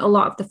spent a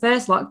lot of the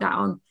first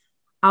lockdown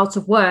out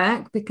of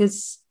work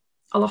because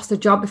I lost a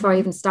job before I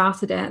even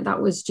started it. That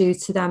was due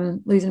to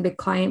them losing a big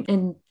client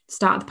in the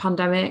start of the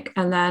pandemic.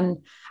 And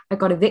then I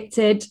got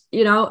evicted.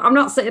 I'm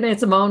not sitting here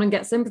to moan and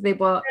get sympathy,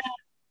 but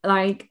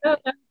like,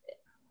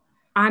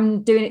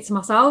 I'm doing it to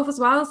myself as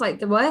well. It's like,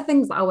 there were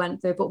things that I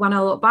went through, but when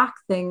I look back,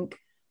 think,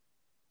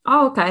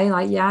 oh, okay,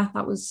 like, yeah,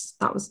 that was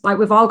like,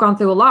 we've all gone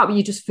through a lot, but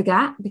you just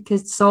forget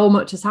because so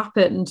much has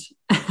happened.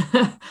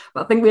 But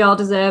I think we all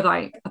deserve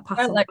like a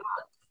pass.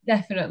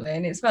 Definitely.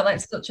 And it's felt like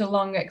such a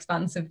long,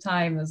 expansive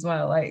time as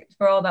well. Like,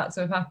 for all that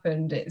to have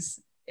happened,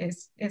 it's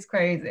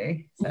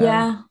crazy. So,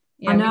 yeah,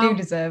 we do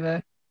deserve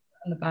a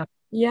on the back.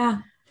 Yeah.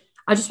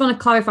 I just want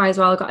to clarify as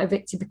well, I got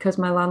evicted because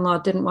my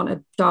landlord didn't want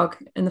a dog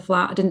in the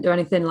flat. I didn't do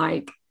anything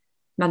like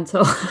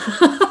mental.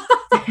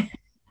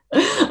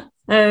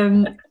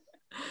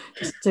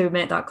 Just to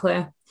make that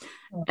clear.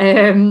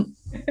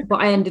 But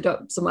I ended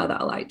up somewhere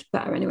that I liked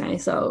better anyway.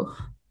 So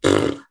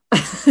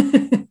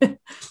to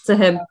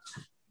him.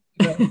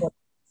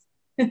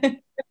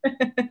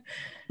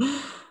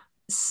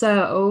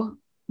 So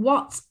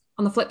what,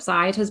 on the flip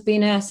side, has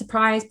been a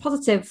surprise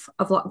positive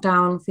of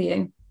lockdown for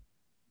you?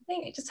 I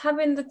think just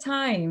having the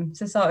time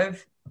to sort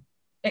of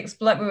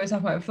explore, we were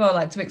talking about before,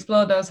 like to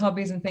explore those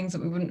hobbies and things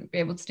that we wouldn't be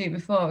able to do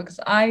before. Because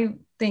I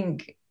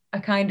think I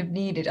kind of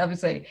needed,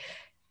 obviously,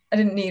 I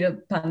didn't need a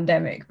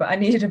pandemic, but I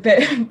needed a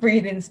bit of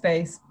breathing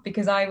space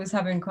because I was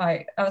having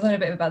a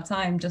bit of a bad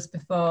time just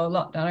before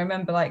lockdown. I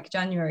remember like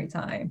January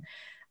time,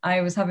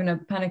 I was having a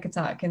panic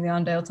attack in the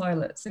Arndale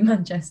toilets in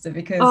Manchester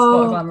because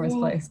what a glamorous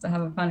place to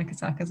have a panic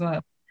attack as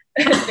well.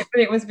 But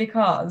it was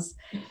because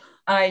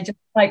I just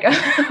like,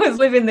 I was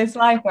living this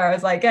life where I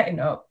was like getting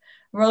up,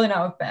 rolling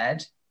out of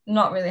bed,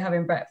 not really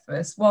having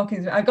breakfast,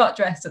 walking. I got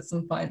dressed at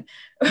some point,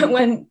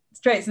 went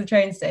straight to the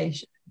train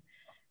station,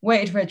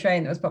 waited for a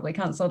train that was probably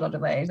cancelled or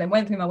delayed, then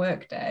went through my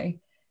work day.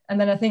 And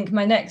then I think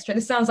my next train,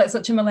 this sounds like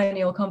such a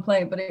millennial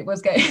complaint, but it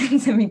was getting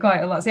to me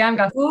quite a lot. See, I'm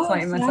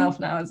gaslighting myself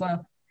now as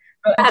well.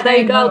 There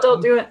you go,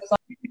 don't do it.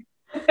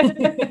 I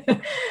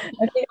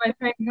think my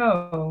train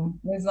home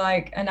was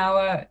like an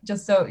hour,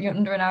 just so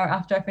under an hour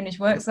after I finished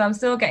work. So I'm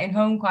still getting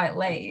home quite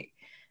late.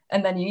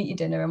 And then you eat your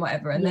dinner and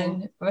whatever. And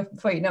then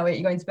before you know it,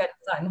 you're going to bed and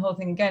starting the whole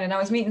thing again. And I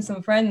was meeting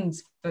some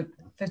friends for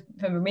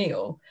a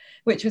meal,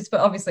 which was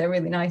obviously a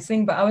really nice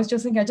thing. But I was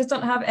just thinking, I just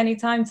don't have any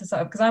time to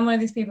sort of, because I'm one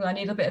of these people, I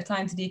need a bit of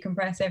time to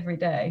decompress every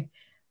day.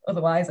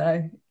 Otherwise,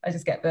 I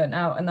just get burnt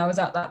out. And I was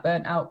at that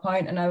burnt out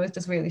point and I was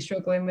just really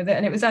struggling with it.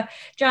 And it was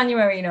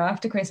January,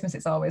 after Christmas,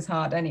 it's always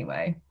hard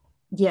anyway.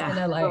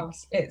 Yeah. Like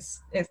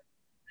it's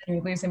we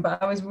lose him,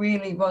 but I was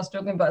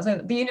struggling. But so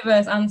the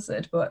universe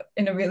answered, but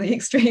in a really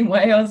extreme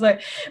way. I was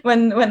like,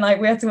 when like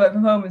we had to work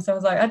from home, and so I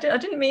was like, I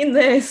didn't mean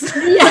this.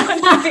 Yeah.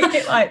 I didn't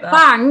mean it like that.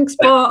 Thanks,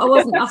 but I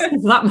wasn't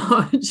asking for that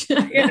much.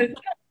 Yeah, I didn't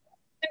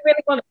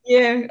really want a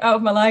year out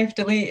of my life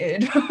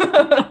deleted.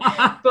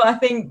 But I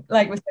think,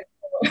 like we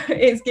said,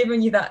 it's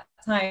given you that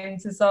time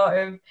to sort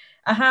of.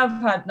 I have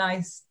had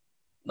nice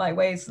like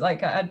ways,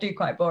 like I do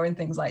quite boring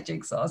things like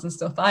jigsaws and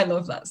stuff. I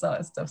love that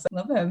sort of stuff, so I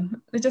love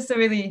them. They're just a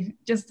really,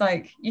 just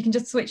like, you can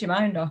just switch your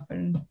mind off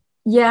and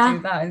do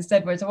that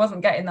instead, whereas I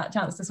wasn't getting that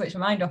chance to switch my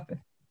mind off.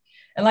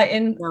 And like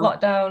in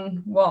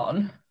lockdown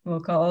 1,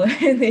 we'll call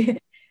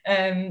it,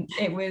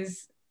 it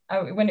was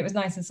when it was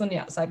nice and sunny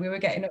outside, we were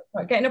getting up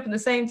at the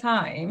same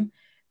time,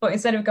 but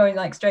instead of going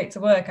like straight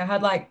to work, I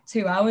had like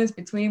 2 hours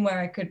between where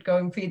I could go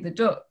and feed the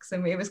ducks,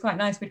 and it was quite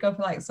nice. We'd go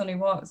for like sunny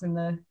walks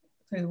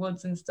through the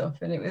woods and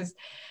stuff, and it's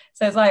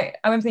like,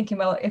 I remember thinking,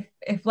 well,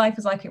 if life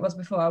was like it was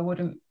before, I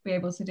wouldn't be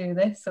able to do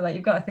this. So like,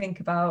 you've got to think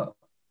about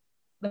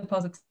the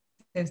positives,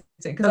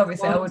 because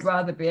obviously I would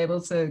rather be able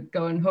to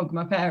go and hug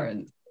my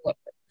parents, but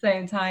at the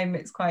same time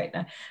it's quite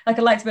like, I'd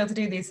like to be able to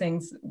do these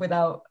things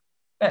without,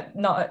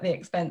 not at the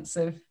expense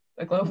of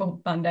a global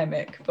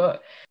pandemic.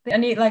 But I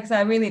need, like I said,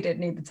 I really did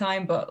need the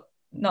time, but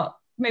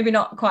maybe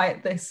not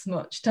quite this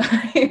much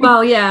time.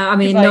 Well, yeah, I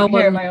mean, like,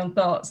 hearing my own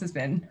thoughts has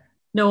been,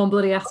 no one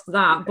bloody asked for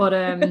that, but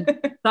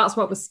that's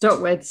what we're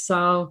stuck with.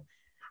 So,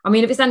 I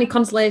mean, if it's any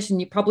consolation,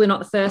 you're probably not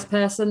the first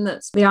person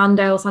that's the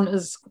Arndale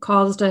Santa's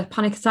caused a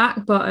panic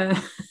attack, but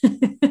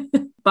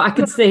but I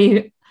can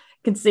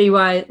see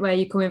where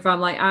you're coming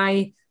from. Like,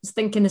 I was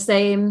thinking the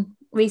same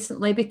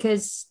recently,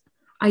 because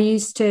I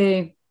used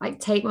to like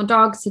take my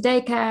dog to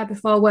daycare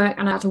before work,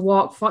 and I had to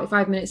walk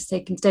 45 minutes to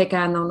take him to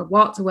daycare, and then I'd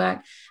walk to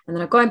work, and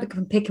then I'd go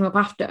and pick him up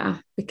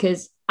after,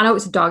 because I know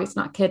it's a dog, it's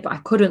not a kid, but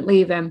I couldn't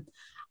leave him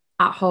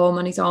at home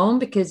on his own,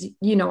 because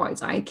you know what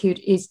it's like.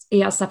 He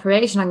has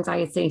separation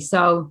anxiety,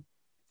 so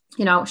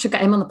should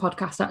get him on the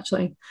podcast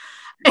actually.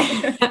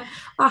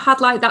 I had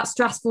like that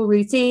stressful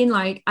routine.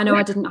 Like, I know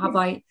I didn't have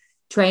like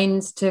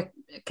trains to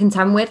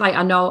contend with. Like,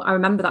 I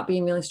remember that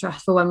being really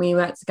stressful when we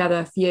worked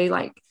together for you.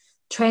 Like,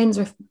 trains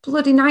are a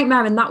bloody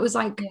nightmare, and that was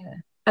like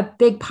a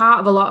big part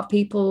of a lot of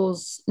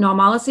people's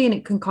normality, and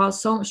it can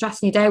cause so much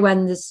stress in your day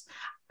when there's,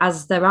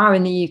 as there are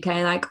in the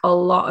UK, like a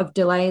lot of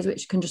delays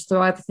which can just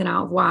throw everything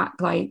out of whack.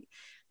 Like,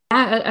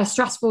 a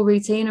stressful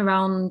routine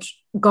around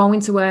going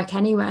to work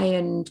anyway,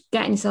 and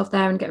getting yourself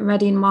there and getting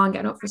ready in the morning,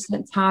 getting up for a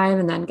certain time,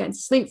 and then getting to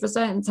sleep for a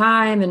certain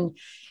time. And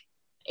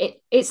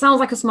it sounds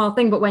like a small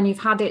thing, but when we've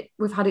had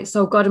it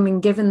so good and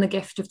been given the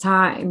gift of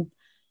time,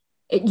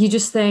 you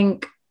just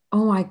think,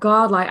 oh my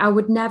God, like I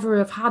would never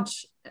have had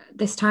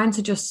this time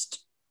to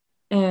just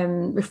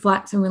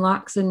reflect and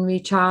relax and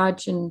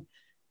recharge. And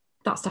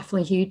that's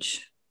definitely a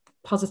huge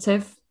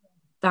positive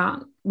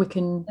that we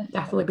can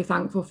definitely be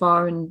thankful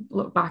for, and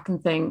look back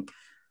and think,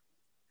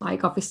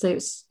 like, obviously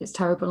it's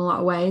terrible in a lot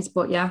of ways,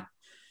 but yeah,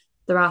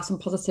 there are some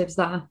positives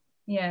there.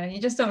 Yeah, you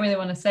just don't really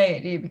want to say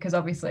it, do you? Because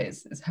obviously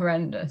it's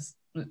horrendous,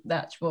 the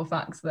actual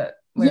facts that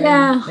we're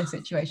in this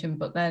situation.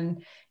 But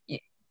then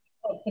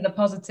for the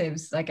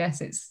positives, I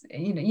guess it's,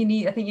 we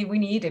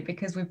need it,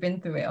 because we've been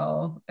through it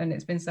all and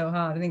it's been so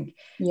hard. I think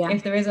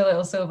if there is a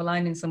little silver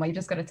lining somewhere, you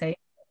just got to take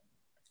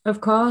it.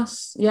 Of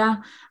course, yeah.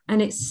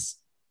 And it's,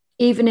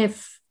 even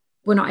if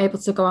we're not able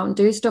to go out and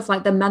do stuff,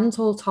 like the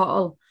mental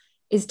toll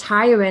is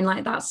tiring.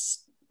 Like,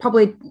 that's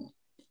probably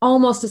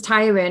almost as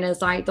tiring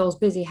as like those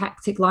busy,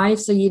 hectic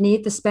lives. So you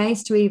need the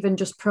space to even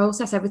just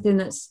process everything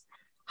that's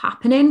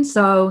happening.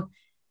 So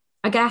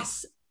I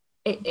guess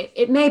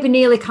it maybe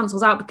nearly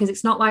cancels out, because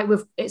it's not like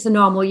it's a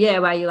normal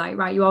year where you're like,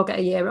 right, you all get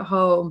a year at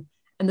home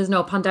and there's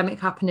no pandemic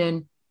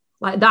happening.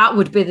 Like, that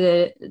would be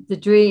the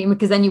dream,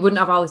 because then you wouldn't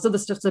have all this other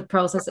stuff to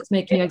process that's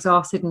making you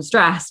exhausted and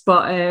stressed.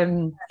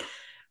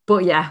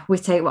 But yeah, we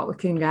take what we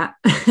can get.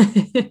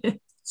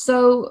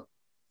 So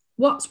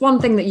what's one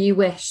thing that you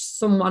wish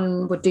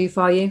someone would do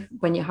for you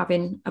when you're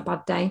having a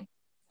bad day?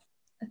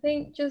 I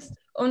think just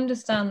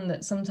understand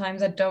that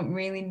sometimes I don't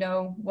really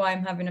know why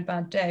I'm having a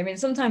bad day. I mean,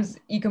 sometimes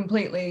you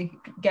completely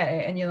get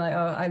it and you're like,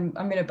 oh,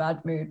 I'm in a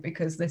bad mood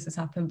because this has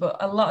happened. But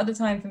a lot of the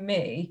time for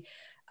me,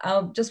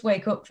 I'll just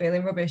wake up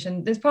feeling rubbish,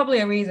 and there's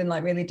probably a reason,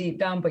 like really deep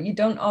down, but you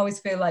don't always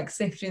feel like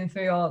sifting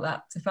through all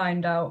that to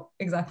find out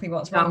exactly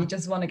what's wrong. You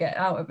just want to get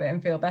out of it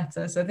and feel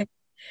better. So I think,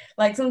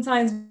 like,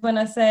 sometimes when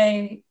I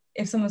say,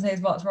 if someone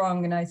says what's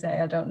wrong and I say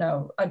I don't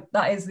know,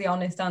 that is the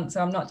honest answer.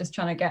 I'm not just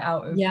trying to get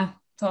out of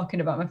talking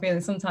about my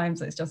feelings.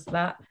 Sometimes it's just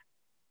that.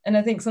 And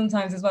I think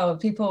sometimes as well,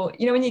 people,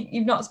 when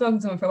you've not spoken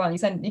to someone for a while, you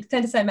tend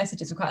to send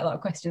messages with quite a lot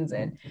of questions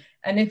in.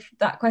 And if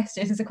that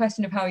question is a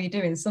question of how you're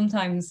doing,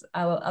 sometimes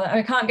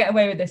I can't get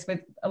away with this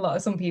with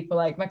some people,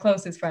 like my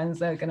closest friends,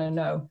 they're going to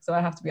know. So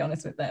I have to be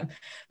honest with them.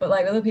 But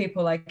like other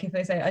people, like if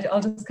they say, I'll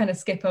just kind of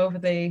skip over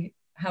the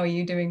how are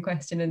you doing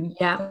question and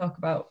talk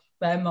about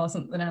them or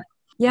something else.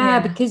 Yeah,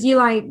 because you're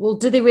like, well,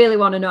 do they really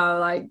want to know?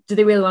 Like, do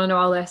they really want to know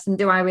all this? And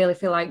do I really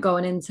feel like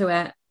going into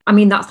it? I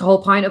mean, that's the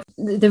whole point of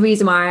the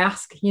reason why I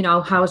ask, you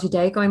know, how's your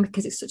day going?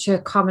 Because it's such a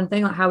common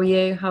thing. Like, how are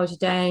you? How's your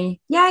day?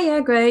 Yeah,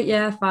 great.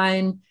 Yeah,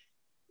 fine.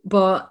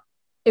 But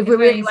if we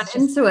really went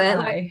into it,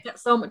 like, get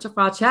so much off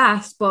our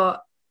chest.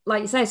 But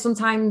like you say,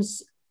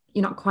 sometimes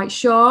you're not quite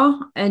sure,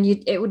 and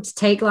it would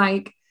take,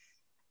 like,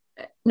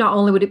 not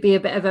only would it be a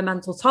bit of a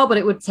mental toll, but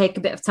it would take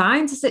a bit of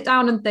time to sit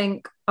down and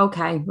think,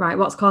 okay, right,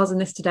 what's causing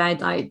this today?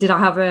 Like, did I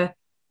have a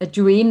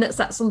dream that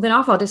set something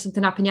off, or did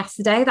something happen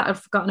yesterday that I'd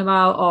forgotten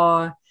about,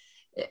 or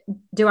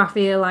do I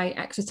feel like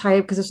extra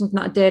tired because of something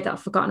that I did that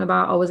I've forgotten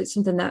about, or was it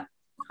something that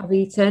I've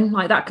eaten?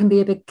 Like, that can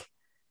be a big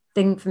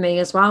thing for me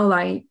as well.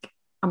 Like,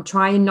 I'm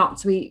trying not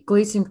to eat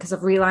gluten because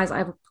I've realized I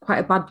have quite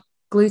a bad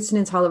gluten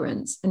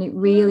intolerance, and it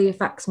really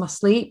affects my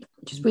sleep,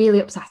 which is really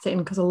upsetting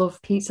because I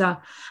love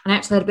pizza. And I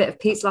actually had a bit of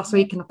pizza last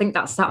week, and I think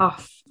that set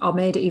off or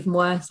made it even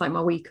worse, like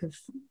my week of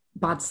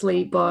bad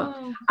sleep. But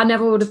I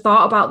never would have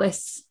thought about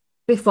this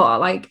before.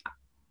 Like,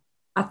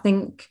 I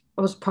think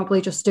I was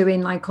probably just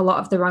doing like a lot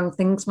of the wrong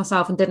things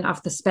myself and didn't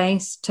have the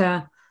space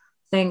to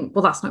think,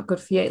 well, that's not good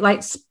for you.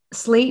 Like,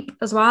 sleep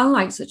as well,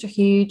 like, such a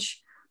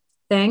huge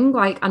thing.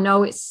 Like, I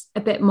know it's a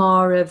bit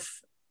more of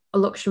a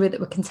luxury that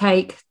we can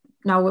take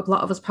now. A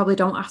lot of us probably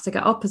don't have to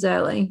get up as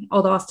early,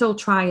 although I still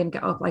try and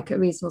get up like at a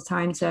reasonable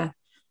time to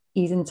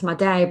ease into my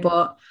day.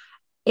 But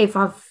if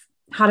I've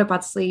had a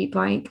bad sleep,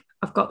 like,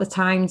 I've got the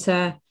time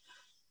to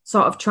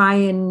sort of try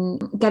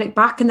and get it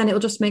back, and then it'll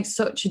just make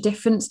such a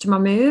difference to my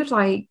mood.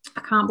 Like,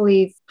 I can't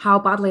believe how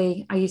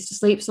badly I used to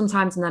sleep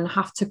sometimes, and then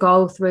have to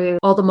go through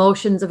all the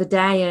motions of a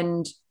day,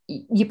 and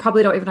you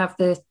probably don't even have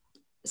the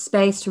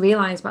space to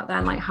realize back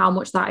then, like, how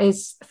much that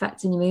is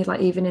affecting your mood, like,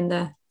 even in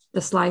the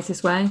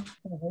slightest way.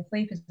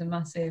 Sleep is a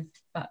massive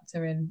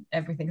factor in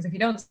everything, because if you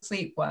don't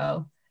sleep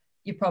well,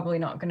 you're probably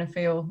not going to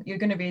feel, you're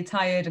going to be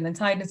tired, and then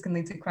tiredness can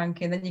lead to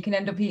cranky, and then you can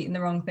end up eating the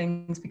wrong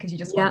things because you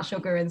just want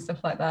sugar and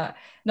stuff like that.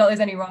 Not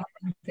there's any wrong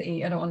things to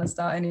eat, I don't want to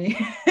start any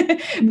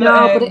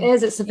but it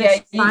is, it's a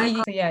vicious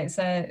cycle.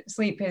 It's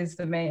sleep is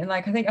for me. And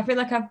like, I feel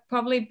like I've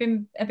probably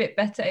been a bit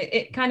better.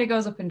 It kind of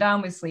goes up and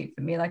down with sleep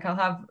for me. Like, I'll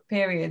have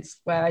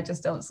periods where I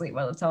just don't sleep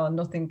well at all,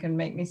 nothing can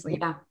make me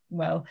sleep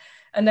well,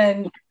 and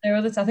then there are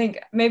others, I think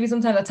maybe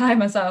sometimes I tire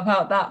myself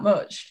out that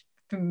much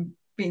from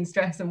being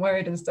stressed and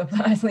worried and stuff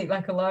that I sleep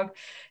like a log,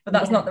 but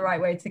that's not the right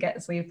way to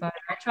get sleep. I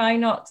try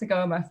not to go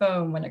on my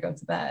phone when I go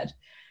to bed,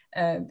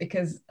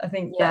 because I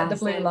think that the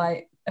blue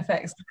light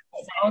affects.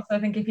 Also, I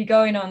think if you're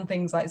going on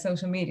things like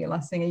social media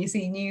last thing and you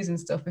see news and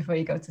stuff before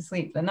you go to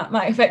sleep, then that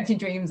might affect your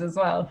dreams as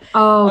well.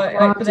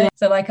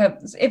 So like,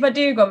 if I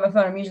do go on my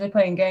phone, I'm usually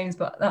playing games,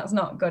 but that's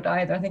not good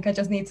either. I think I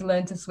just need to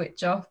learn to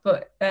switch off.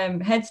 But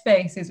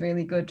Headspace is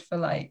really good for,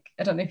 like,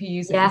 I don't know if you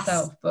use it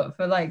yourself, but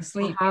for like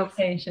sleep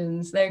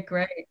meditations, they're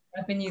great.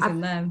 I've been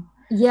using them.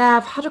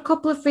 I've had a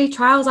couple of free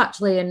trials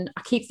actually, and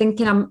I keep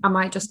thinking I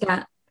might just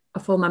get a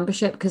full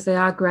membership because they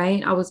are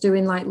great. I was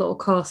doing like little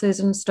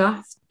courses and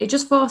stuff. It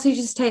just forces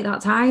you to take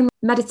that time.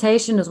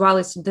 Meditation as well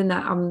is something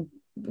that I'm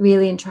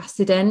really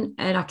interested in,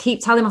 and I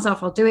keep telling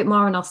myself I'll do it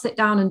more and I'll sit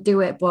down and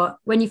do it, but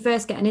when you're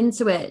first getting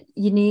into it,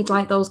 you need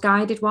like those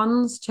guided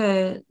ones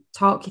to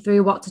talk you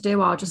through what to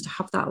do, or just to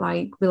have that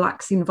like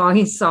relaxing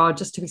voice, or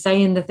just to be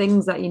saying the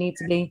things that you need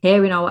to be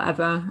hearing or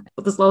whatever.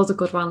 But there's loads of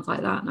good ones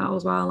like that now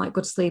as well, like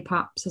good sleep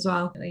apps as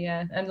well.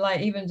 Yeah, and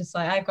like, even just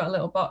like, I've got a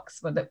little box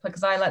with it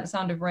because I like the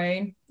sound of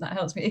rain. That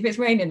helps me. If it's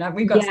raining,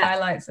 we've got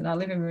skylights in our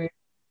living room.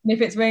 And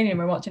if it's raining and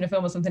we're watching a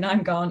film or something,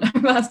 I'm gone.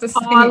 I'm asked to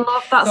sleep. I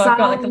love that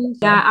sound.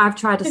 I've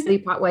tried a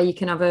sleep app where you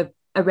can have a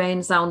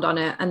rain sound on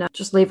it, and I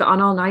just leave it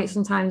on all night.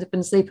 Sometimes I've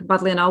been sleeping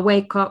badly and I'll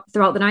wake up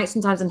throughout the night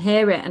sometimes and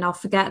hear it, and I'll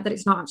forget that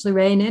it's not actually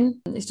raining.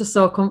 It's just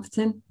so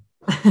comforting.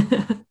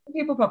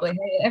 People probably hate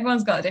it.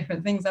 Everyone's got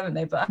different things, haven't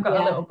they? But I've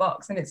got a little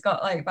box, and it's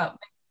got like about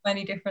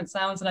 20 different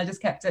sounds, and I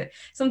just kept it.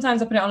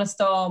 Sometimes I put it on a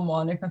storm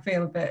one if I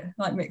feel a bit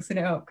like mixing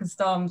it up, because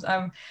storms,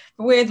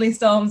 weirdly,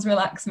 storms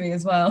relax me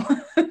as well.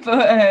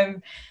 But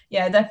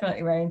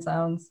definitely rain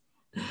sounds.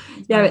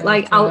 It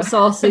like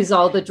outsources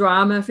all the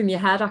drama from your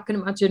head, I can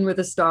imagine, with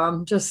a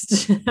storm.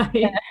 Just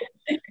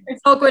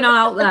it's all going on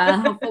out there.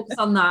 I'll focus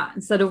on that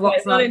instead of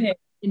what's on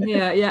in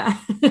here.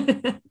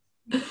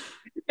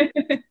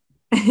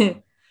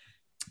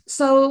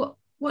 So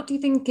what do you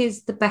think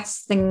is the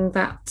best thing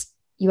that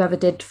you ever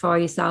did for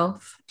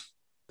yourself?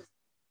 I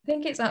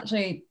think it's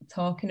actually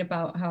talking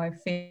about how I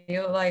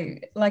feel.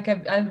 Like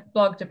I've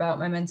blogged about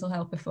my mental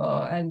health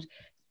before, and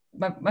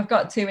I've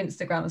got 2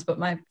 Instagrams, but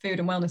my food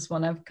and wellness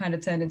one I've kind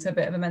of turned into a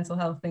bit of a mental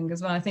health thing as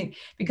well. I think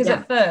because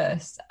at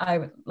first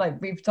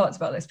we've talked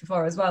about this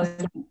before as well,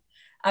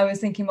 I was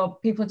thinking, well,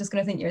 people are just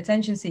going to think you're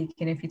attention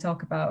seeking if you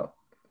talk about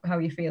how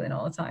you're feeling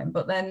all the time.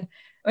 But then,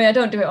 I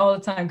don't do it all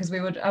the time, because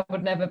I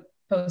would never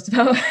post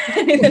about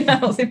anything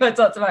else if I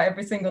talked about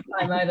every single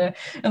time I had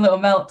a little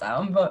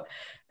meltdown. But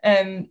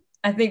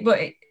I think,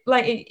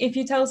 if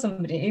you tell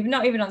somebody, even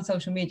not even on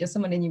social media,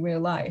 someone in your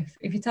real life,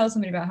 if you tell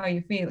somebody about how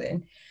you're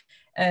feeling,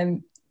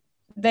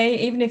 they,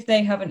 even if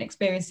they haven't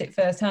experienced it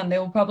firsthand, they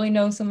will probably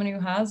know someone who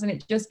has, and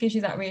it just gives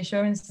you that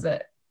reassurance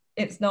that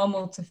it's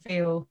normal to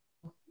feel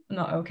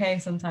not okay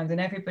sometimes,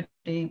 and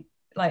everybody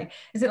like,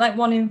 is it like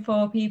 1 in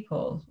 4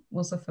 people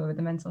will suffer with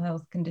a mental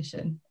health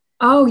condition?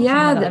 Oh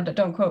yeah, like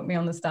don't quote me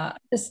on the stat.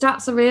 The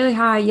stats are really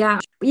high. Yeah,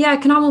 I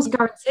can almost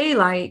guarantee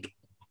like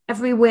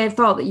every weird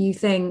thought that you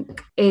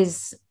think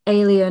is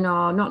alien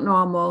or not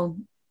normal,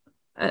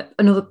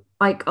 another,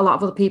 like a lot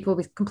of other people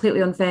will be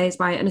completely unfazed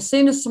by it. And as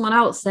soon as someone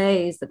else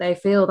says that they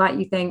feel that,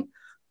 you think,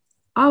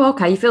 oh,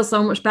 okay, you feel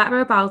so much better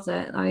about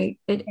it. Like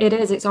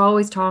it's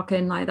always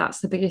talking, like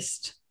that's the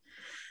biggest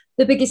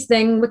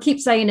thing. We keep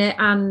saying it,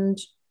 and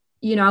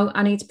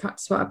I need to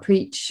practice what I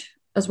preach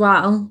as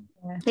well.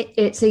 Yeah.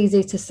 It's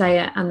easy to say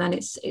it, and then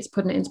it's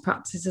putting it into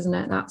practice, isn't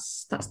it?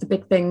 That's the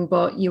big thing.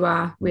 But you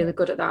are really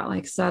good at that,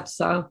 like I said.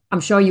 So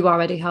I'm sure you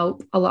already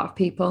help a lot of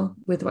people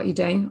with what you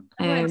do.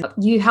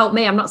 You help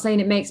me. I'm not saying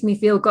it makes me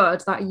feel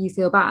good that you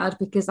feel bad,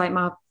 because like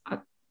my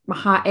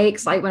heart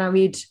aches like when I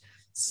read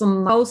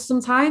some posts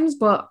sometimes,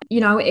 but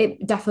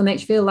it definitely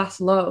makes you feel less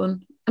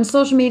alone. And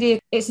social media,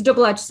 it's a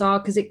double-edged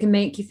sword, because it can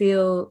make you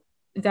feel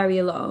very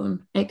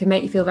alone. It can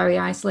make you feel very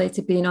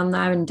isolated being on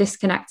there and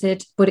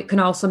disconnected, but it can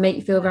also make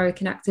you feel very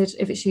connected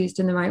if it's used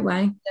in the right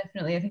way.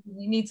 Definitely. I think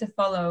you need to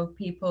follow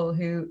people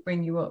who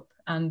bring you up,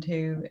 and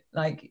who,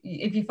 like,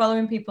 if you're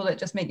following people that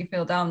just make you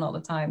feel down all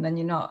the time, then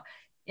you're not.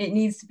 It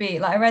needs to be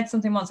like, I read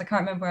something once, I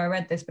can't remember where I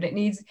read this, but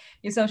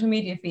your social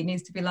media feed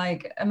needs to be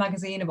like a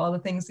magazine of all the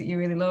things that you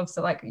really love.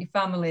 So like your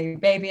family,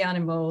 baby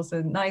animals,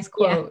 and nice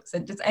quotes,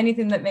 and just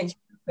anything that makes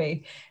you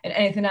happy, and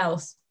anything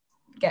else,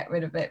 get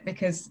rid of it,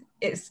 because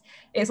it's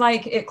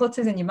like it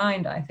clutters in your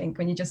mind, I think,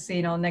 when you're just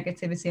seeing all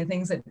negativity and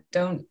things that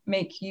don't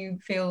make you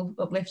feel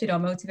uplifted or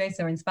motivated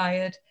or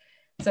inspired.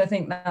 So I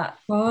think that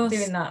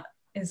doing that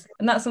is,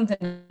 and that's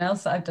something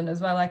else that I've done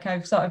as well. Like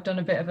I've sort of done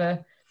a bit of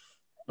a,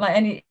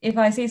 like, if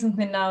I see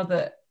something now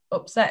that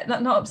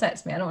not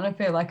upsets me, I don't want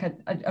to feel like I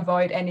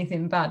avoid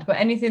anything bad, but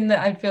anything that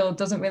I feel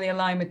doesn't really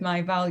align with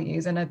my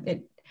values,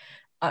 and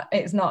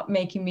it's not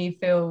making me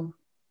feel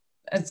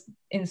as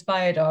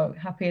inspired or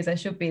happy as I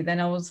should be, then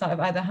I will sort of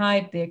either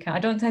hide the account. I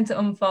don't tend to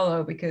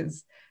unfollow,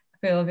 because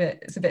I feel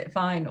it's a bit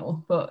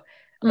final, but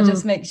I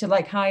just make sure,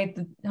 like,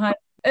 hide,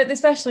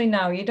 especially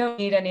now. You don't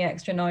need any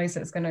extra noise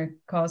that's going to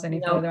cause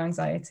any further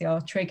anxiety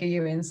or trigger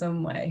you in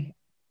some way.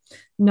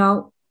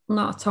 No,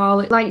 not at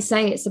all. Like you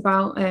say, it's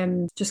about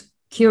just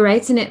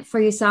curating it for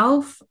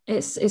yourself.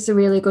 It's a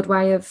really good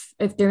way of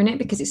doing it,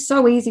 because it's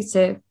so easy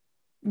to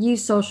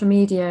use social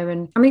media,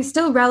 and I mean, it's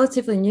still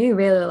relatively new,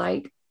 really.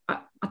 Like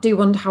I do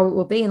wonder how it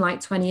will be in like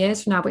 20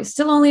 years from now, but it's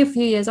still only a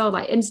few years old.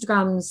 Like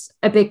Instagram's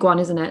a big one,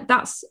 isn't it?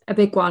 That's a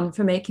big one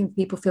for making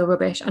people feel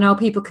rubbish. I know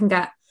people can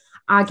get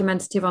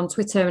argumentative on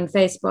Twitter and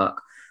Facebook,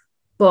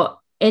 but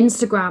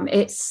Instagram,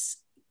 it's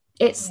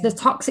the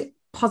toxic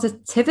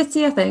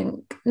positivity, I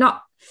think.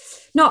 Not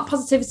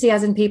positivity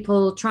as in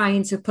people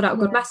trying to put out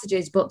good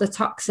messages, but the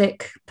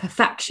toxic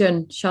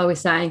perfection, shall we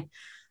say.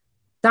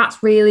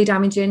 That's really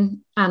damaging.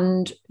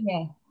 And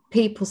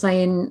people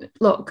saying,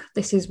 look,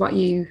 this is what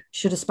you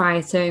should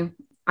aspire to.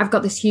 I've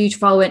got this huge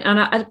following,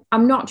 and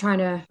I'm not trying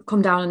to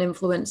come down on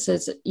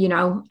influencers.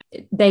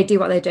 They do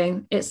what they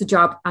do. It's a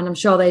job, and I'm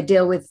sure they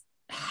deal with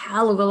a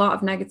hell of a lot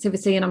of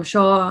negativity, and I'm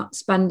sure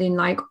spending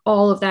like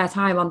all of their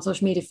time on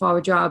social media for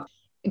a job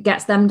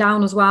gets them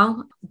down as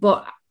well.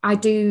 But I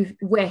do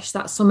wish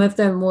that some of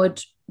them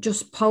would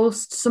just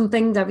post some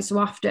things every so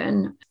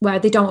often where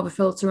they don't have a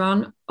filter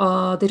on,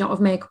 or they don't have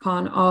makeup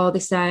on, or they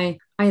say,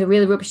 I had a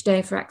really rubbish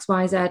day for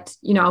XYZ,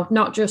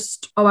 not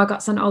just, oh, I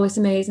got sent all this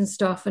amazing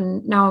stuff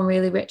and now I'm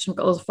really rich and I've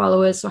got loads of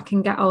followers, so I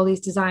can get all these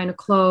designer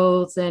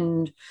clothes,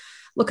 and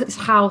look at this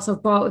house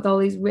I've bought with all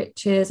these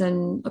riches,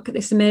 and look at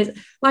this amazing,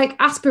 like,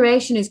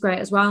 aspiration is great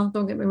as well.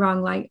 Don't get me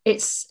wrong. Like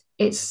it's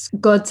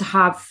good to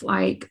have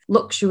like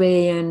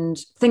luxury and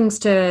things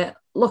to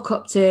look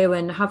up to,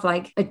 and have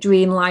like a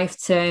dream life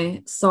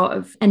to sort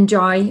of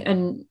enjoy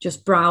and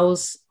just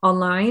browse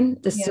online.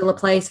 There's still a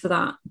place for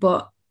that,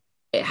 but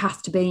it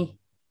has to be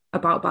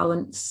about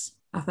balance,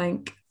 I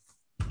think.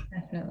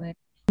 Definitely.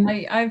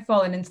 I've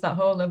fallen into that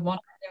hole of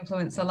wanting to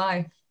influence a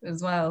life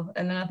as well,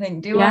 and then I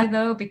think, do I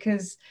though?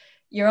 Because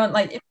you're on,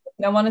 like,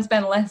 I want to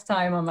spend less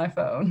time on my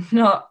phone,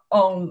 not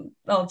all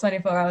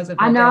 24 hours of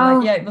the day.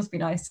 Like, it must be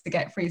nice to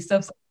get free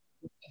stuff,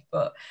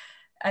 but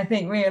I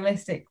think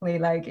realistically,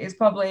 like, it's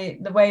probably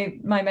the way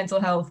my mental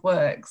health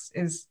works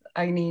is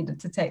I need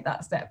to take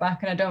that step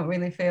back, and I don't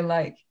really feel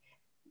like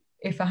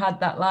if I had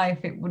that life,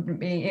 it would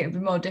be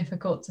more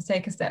difficult to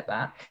take a step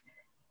back,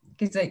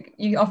 because like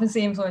you often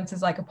see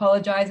influencers like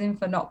apologizing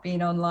for not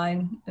being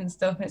online and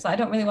stuff, and it's like, I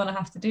don't really want to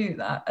have to do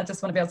that. I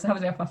just want to be able to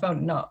have it off my phone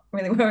and not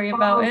really worry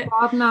about it.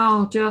 God,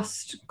 no,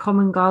 just come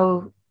and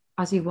go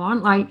as you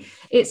want. Like,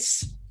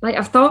 it's like,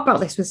 I've thought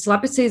about this with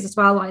celebrities as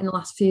well, like in the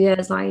last few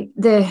years, like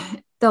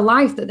the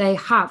life that they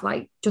have,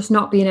 like just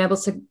not being able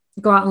to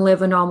go out and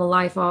live a normal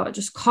life, or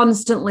just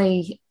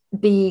constantly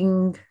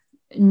being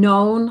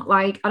known.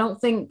 Like, I don't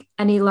think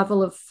any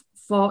level of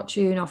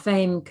fortune or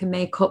fame can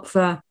make up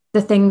for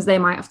the things they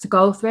might have to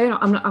go through.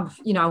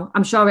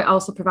 I'm sure it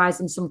also provides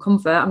them some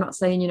comfort. I'm not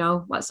saying,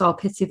 let's all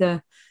pity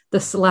the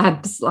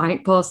celebs,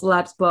 like poor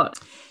celebs, but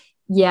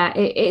yeah,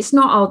 it's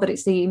not all that it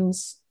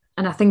seems.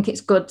 And I think it's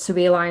good to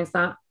realise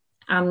that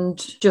and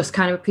just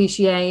kind of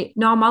appreciate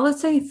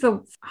normality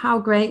for how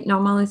great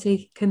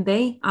normality can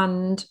be,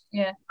 and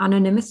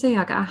anonymity,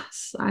 I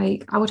guess.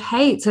 Like, I would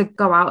hate to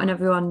go out and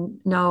everyone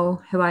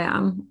know who I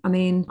am. I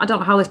mean, I don't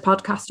know how this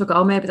podcast will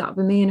go. Maybe that'll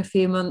be me in a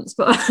few months,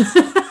 but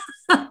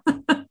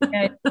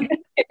yeah,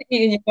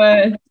 eating your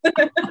words.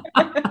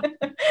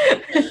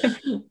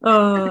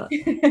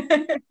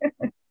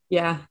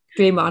 Yeah,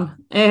 dream on.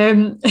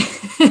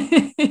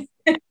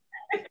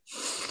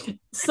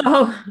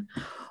 So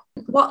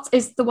what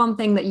is the one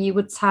thing that you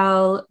would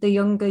tell the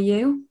younger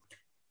you?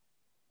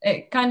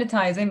 It kind of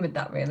ties in with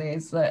that, really,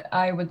 is that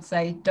I would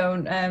say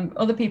don't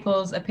other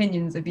people's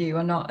opinions of you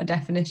are not a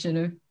definition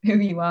of who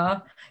you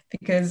are,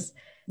 because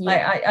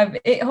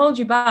like it holds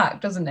you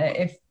back, doesn't it,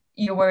 if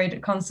you're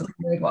constantly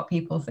worried what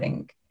people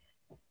think.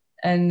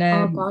 And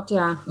oh God,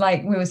 yeah,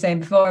 like we were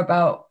saying before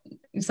about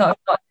sort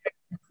of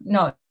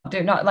not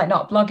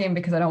blogging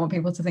because I don't want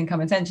people to think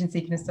I'm attention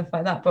seeking and stuff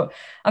like that, but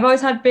I've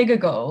always had bigger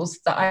goals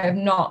that I have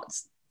not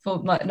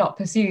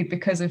pursued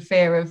because of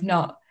fear of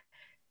not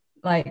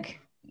like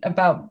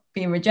about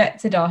being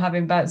rejected or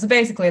having bad. So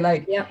basically,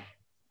 like,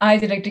 I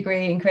did a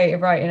degree in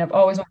creative writing. I've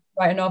always wanted to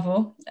write a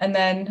novel, and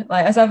then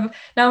like as I'm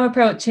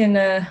approaching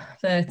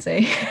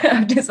 30,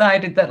 I've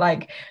decided that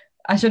like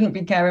I shouldn't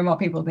be caring what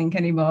people think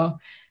anymore.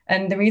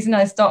 And the reason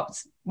I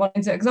stopped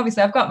wanting to, because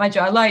obviously I've got my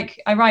job,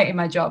 I write in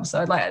my job,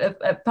 so like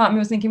a part of me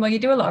was thinking, well, you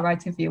do a lot of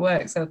writing for your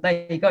work, so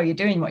there you go, you're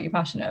doing what you're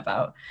passionate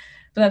about.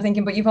 But I'm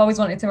thinking, but you've always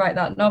wanted to write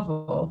that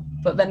novel.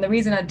 But then the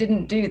reason I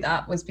didn't do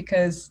that was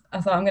because I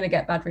thought I'm going to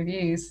get bad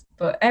reviews.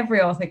 But every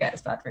author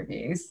gets bad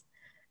reviews.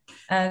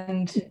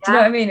 And do you know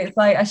what I mean? It's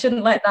like I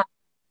shouldn't let that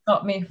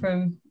stop me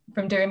from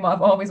doing what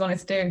I've always wanted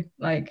to do.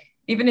 Like,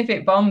 even if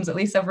it bombs, at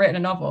least I've written a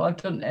novel. I've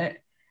done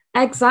it.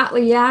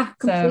 Exactly. Yeah,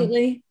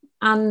 completely. So,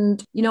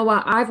 and you know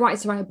what? I've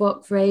wanted to write a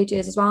book for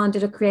ages as well, and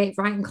did a creative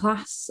writing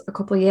class a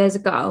couple of years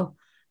ago.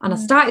 And I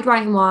started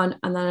writing one,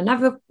 and then I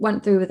never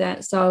went through with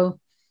it. So,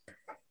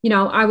 you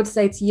know, I would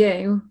say to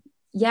you,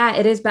 yeah,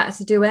 it is better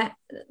to do it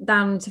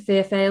than to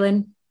fear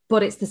failing.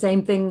 But it's the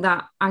same thing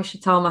that I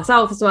should tell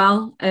myself as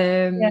well.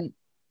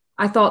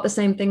 I thought the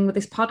same thing with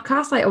this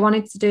podcast. Like, I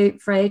wanted to do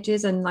it for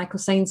ages. And like I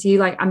was saying to you,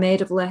 like, I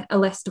made a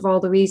list of all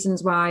the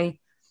reasons why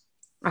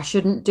I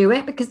shouldn't do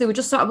it, because they were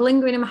just sort of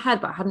lingering in my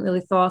head, but I hadn't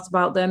really thought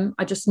about them.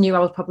 I just knew I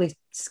was probably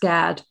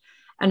scared.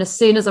 And as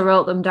soon as I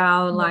wrote them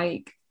down,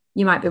 like,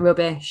 you might be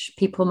rubbish.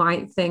 People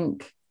might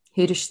think,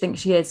 who does she think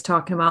she is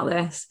talking about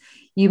this?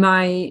 You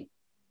might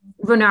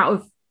run out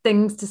of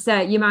things to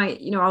say. You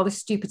might, you know, all this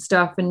stupid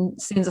stuff. And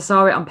as soon as I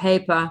saw it on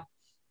paper,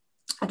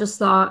 I just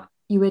thought,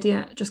 you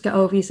idiot, just get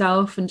over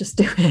yourself and just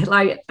do it.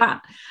 Like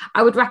that.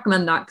 I would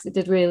recommend that, because it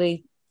did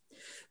really,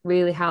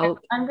 really help.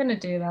 I'm going to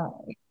do that.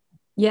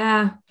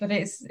 Yeah. But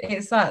it's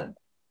that,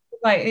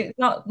 like, it's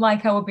not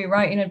like I would be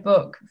writing a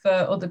book for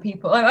other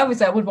people. Like,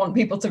 obviously I would want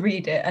people to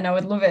read it, and I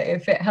would love it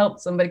if it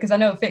helped somebody, because I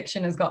know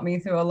fiction has got me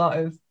through a lot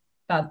of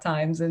bad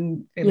times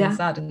and feeling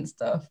sad and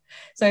stuff.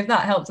 So if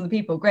that helps other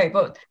people, great.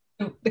 But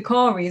the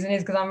core reason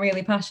is because I'm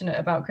really passionate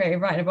about creative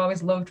writing. I've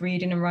always loved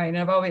reading and writing.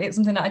 It's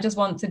something that I just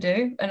want to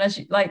do. And as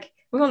you, like,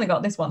 we've only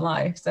got this one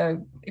life,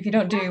 so if you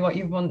don't do what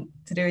you want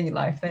to do in your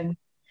life, then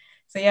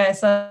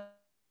so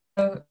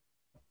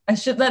I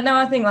should now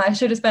I think like I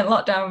should have spent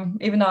lockdown,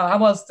 even though I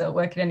was still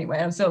working anyway.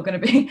 I'm still going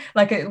to be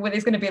like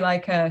it's going to be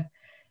like I'm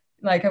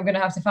going to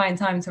have to find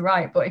time to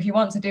write. But if you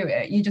want to do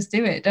it, you just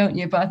do it, don't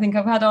you? But I think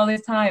I've had all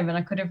this time, and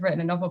I could have written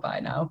a novel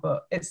by now.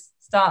 But you just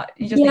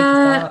need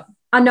to start.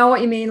 I know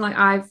what you mean. Like,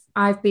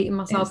 I've beaten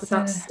myself with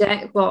that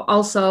stick, but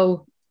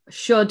also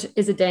should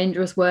is a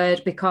dangerous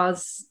word,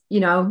 because, you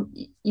know,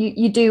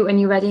 you do, and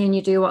you're ready and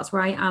you do what's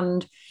right.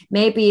 And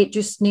maybe it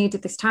just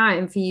needed this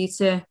time for you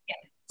to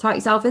talk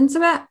yourself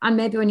into it. And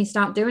maybe when you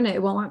start doing it,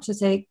 it won't actually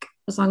take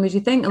as long as you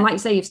think. And like you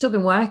say, you've still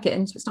been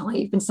working, so it's not like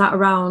you've been sat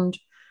around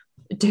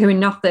doing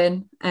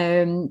nothing.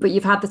 But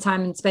you've had the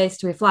time and space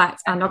to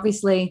reflect. And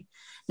obviously,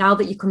 now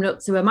that you're coming up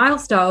to a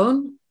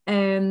milestone,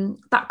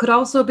 that could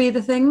also be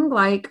the thing.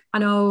 Like,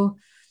 I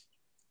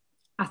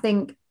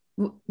think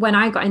when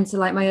I got into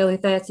like my early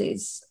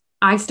 30s,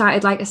 I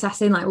started like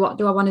assessing like, what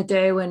do I want to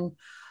do, and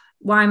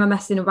why am I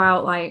messing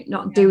about, like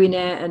not doing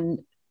it? And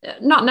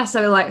not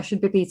necessarily like I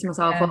should be beating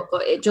myself up,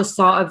 but it just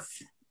sort of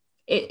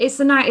it's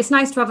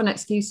nice to have an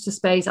excuse to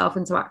spur yourself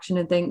into action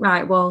and think,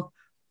 right, well,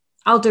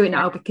 I'll do it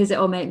now because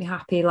it'll make me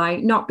happy.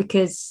 Like, not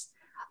because,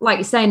 like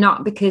you say,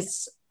 not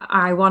because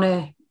I want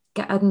to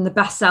get on the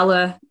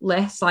bestseller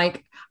list,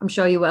 like I'm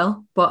sure you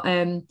will, but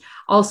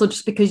also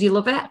just because you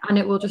love it, and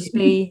it will just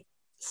be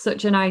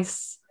such a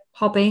nice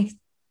hobby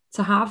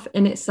to have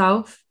in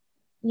itself.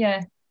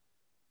 Yeah.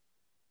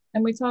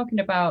 And we're talking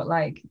about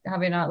like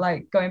having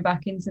like going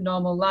back into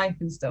normal life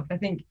and stuff. I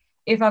think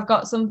if I've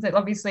got something,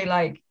 obviously,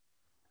 like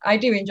I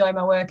do enjoy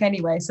my work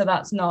anyway, so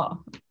that's not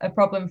a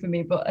problem for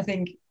me. But I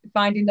think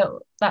finding that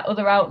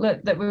other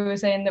outlet that we were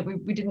saying that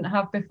we didn't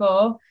have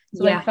before.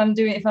 So like if I'm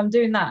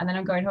doing that and then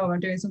I'm going home, I'm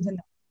doing something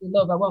that I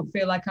love, I won't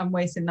feel like I'm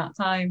wasting that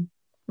time.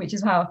 which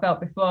is how I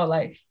felt before.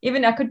 Like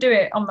even I could do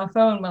it on my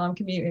phone while I'm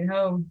commuting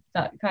home,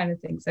 that kind of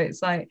thing. So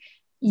it's like,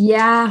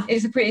 yeah,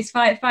 it's a pretty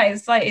fight.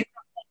 It's like you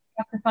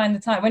have to find the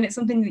time. When it's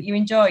something that you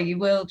enjoy, you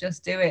will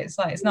just do it. It's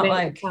like, it's not make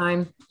like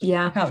time.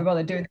 Yeah, I can't be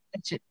bothered doing the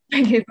dishes.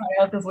 It's like,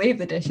 I'll just leave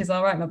the dishes.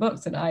 I'll write my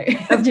book tonight.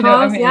 of Do you course, know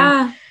what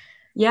I mean?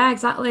 yeah,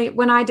 exactly.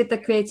 When I did the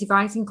creative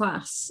writing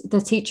class, the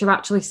teacher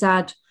actually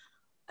said,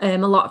 a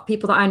lot of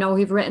people that I know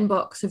who've written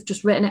books have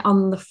just written it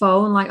on the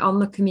phone, like on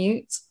the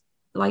commute,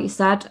 like you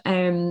said.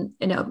 And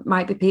it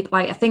might be people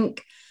like, I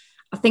think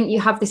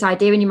you have this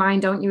idea in your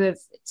mind, don't you, of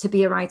to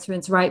be a writer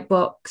and to write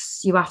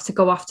books, you have to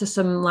go off to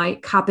some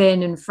like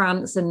cabin in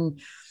France,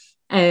 and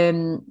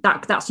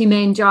that's your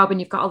main job, and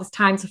you've got all this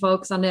time to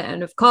focus on it.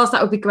 And of course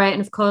that would be great,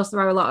 and of course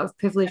there are a lot of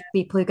privileged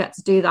people who get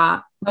to do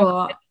that,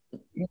 but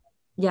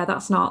yeah,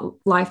 that's not,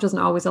 life doesn't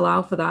always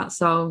allow for that.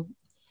 So,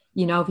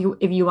 you know,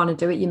 if you want to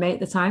do it, you make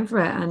the time for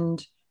it,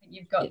 and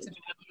You've got to.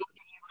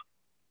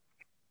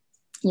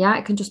 Yeah,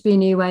 it can just be a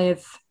new way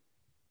of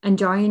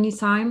enjoying your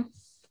time.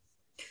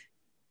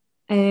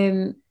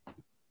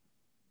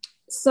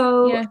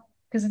 So yeah,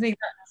 because I think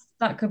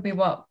that could be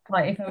what,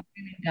 like, if I'm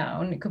feeling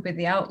down, it could be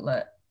the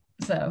outlet.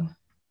 So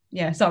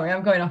yeah, sorry,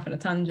 I'm going off on a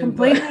tangent.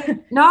 Completely.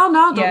 But no,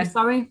 don't yeah. be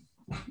sorry.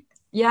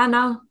 Yeah,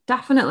 no,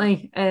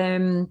 definitely.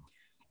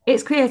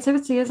 It's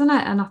creativity, isn't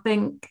it? And I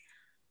think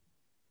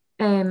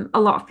a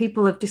lot of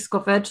people have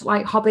discovered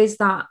like hobbies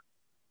that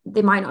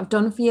they might not have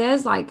done for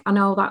years. Like I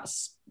know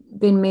that's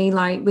been me,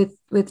 like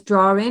with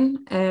drawing.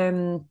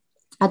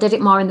 I did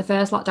it more in the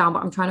first lockdown,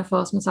 but I'm trying to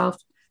force myself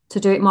to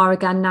do it more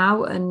again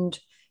now, and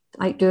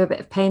like do a bit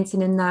of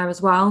painting in there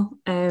as well.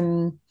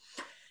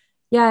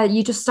 Yeah,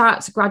 you just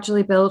start to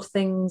gradually build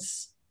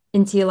things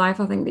into your life,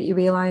 I think, that you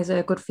realize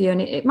are good for you. And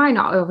it might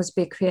not always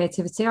be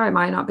creativity, or it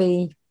might not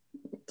be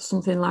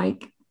something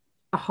like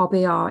a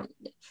hobby, or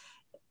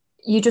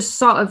you just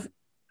sort of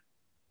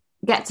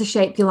get to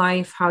shape your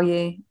life how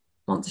you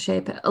want to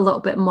shape it a little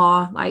bit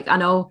more. Like I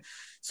know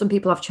some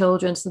people have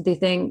children, so they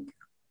think,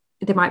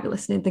 they might be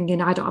listening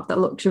thinking, I don't have that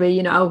luxury,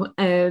 you know.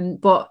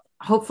 But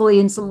hopefully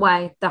in some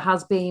way there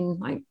has been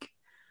like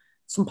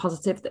some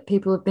positive that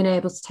people have been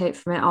able to take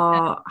from it,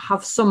 or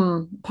have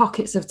some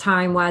pockets of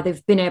time where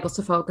they've been able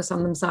to focus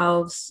on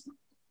themselves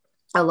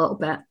a little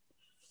bit.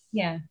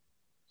 Yeah,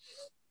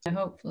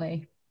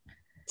 hopefully.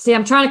 See,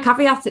 I'm trying to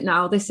caveat it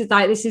now. This is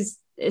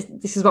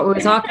what we were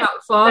talking about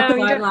before,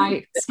 because I'm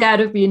like scared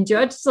of being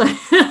judged, so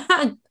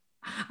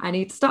I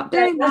need to stop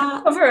doing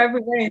that. Cover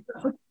every way.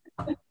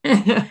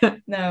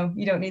 No,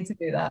 you don't need to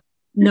do that.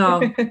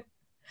 No.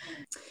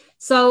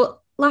 So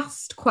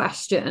last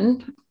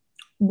question,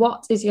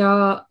 what is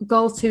your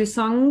go-to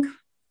song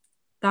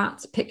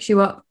that picks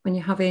you up when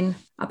you're having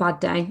a bad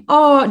day,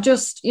 or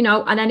just, you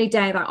know, and any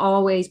day that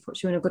always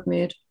puts you in a good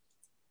mood?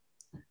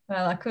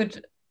 Well, I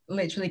could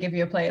literally give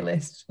you a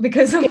playlist,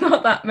 because I've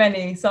got that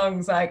many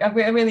songs. Like I've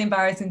got a really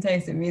embarrassing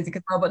taste in music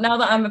as well, but now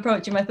that I'm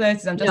approaching my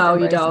 30s, I'm just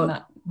embracing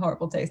that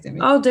horrible taste in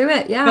music. I'll do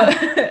it,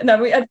 yeah. But,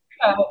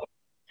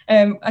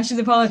 no, I should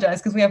apologise,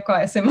 because we have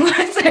quite a similar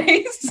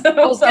taste. So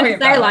I'm sorry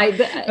about like,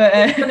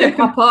 it's going to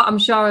pop up. I'm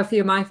sure a few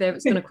of my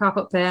favourites are going to crop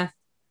up here.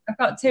 I've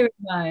got two in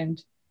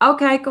mind.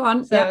 Okay, go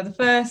on. So the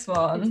first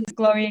one is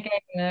Gloria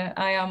Gaynor,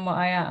 I Am What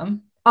I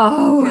Am.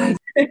 Oh,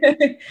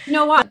 you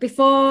know what?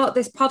 Before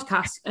this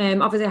podcast,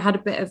 obviously I had a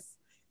bit of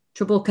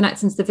trouble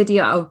connecting to the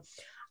video,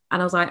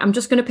 and I was like, I'm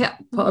just going to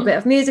put a bit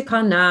of music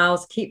on now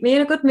to keep me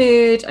in a good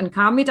mood and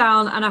calm me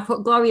down. And I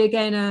put Gloria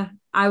Gaynor,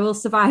 I Will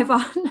Survive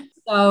on.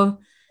 So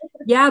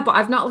yeah, but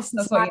I've not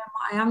listened to I Am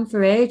What I Am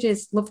for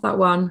ages. Love that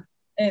one.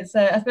 It's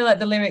I feel like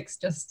the lyrics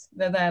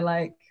they're there,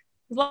 like,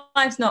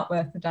 life's not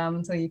worth a damn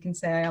until you can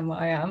say I am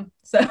what I am.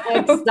 So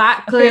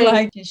exactly, I feel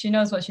like she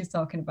knows what she's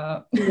talking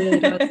about.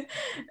 Really.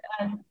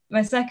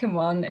 My second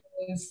one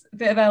is a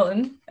bit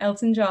of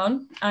Elton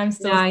John, I'm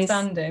Still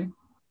Standing.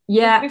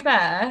 Yeah. To be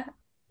fair,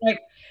 like,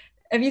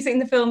 have you seen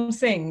the film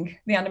Sing,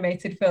 the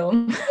animated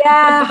film?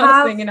 Yeah,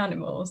 about singing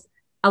animals.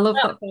 I love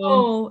that film.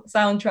 Whole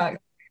soundtrack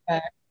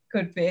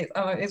could be.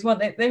 It's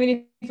one. I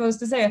mean, if I was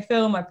to say a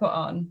film I put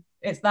on,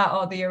 it's that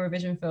or the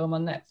Eurovision film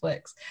on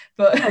Netflix.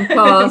 But of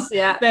course,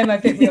 yeah, they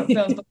might pick me up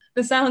films. But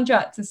the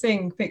soundtrack to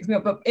Sing picks me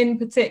up. But in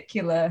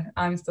particular,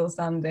 I'm Still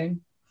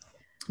Standing.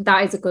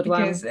 That is a good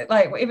one. Because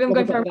like, even when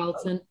I go for a road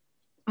and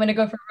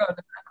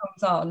that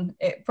comes on,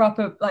 it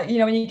proper, like, you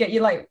know, when you get,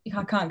 you like,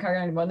 I can't carry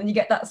on anymore, then you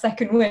get that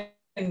second wind.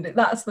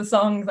 That's the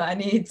song that I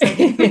need to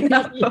give me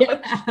that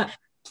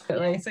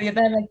yeah. So you're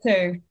there, like,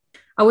 too.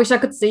 I wish I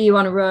could see you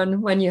on a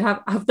run when you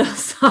have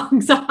those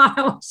songs.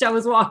 I wish I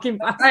was walking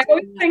past. I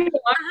always think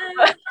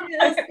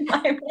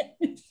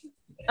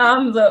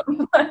arms up.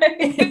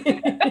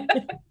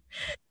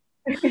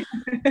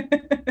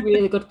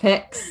 Really good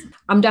picks.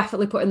 I'm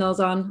definitely putting those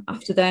on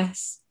after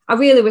this. I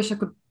really wish I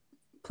could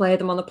play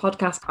them on the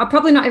podcast. I'm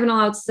probably not even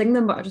allowed to sing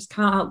them, but I just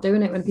can't help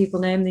doing it when people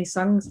name these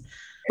songs.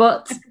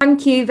 But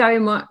thank you very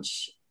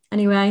much.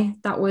 Anyway,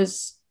 that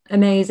was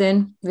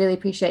amazing. Really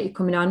appreciate you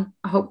coming on.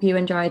 I hope you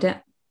enjoyed it.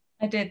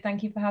 I did.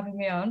 Thank you for having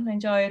me on. I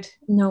enjoyed.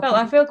 No,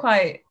 I feel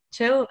quite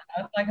chill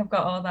now. Like I've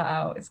got all that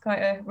out. It's quite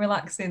a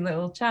relaxing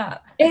little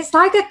chat. It's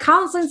like a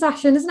counselling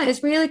session, isn't it?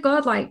 It's really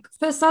good. Like,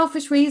 for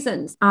selfish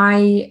reasons,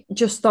 I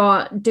just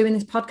thought doing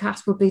this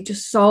podcast would be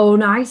just so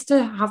nice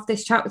to have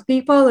this chat with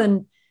people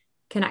and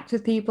connect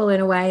with people in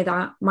a way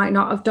that might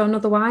not have done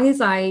otherwise,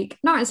 like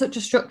not in such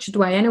a structured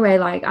way anyway.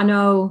 Like, I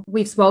know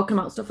we've spoken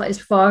about stuff like this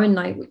before, and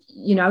like,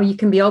 you know, you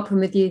can be open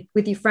with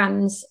your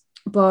friends,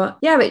 but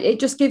yeah, it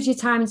just gives you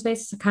time and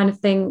space to kind of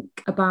think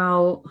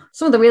about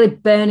some of the really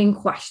burning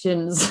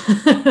questions.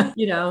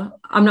 You know,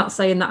 I'm not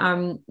saying that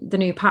I'm the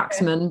new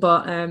Paxman,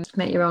 but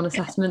make your own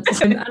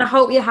assessments. And I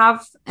hope you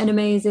have an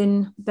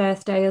amazing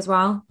birthday as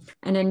well,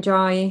 and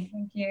enjoy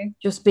Thank you.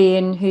 Just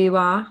being who you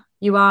are.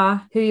 You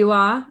are who you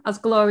are, as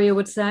Gloria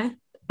would say.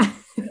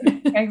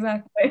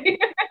 Exactly.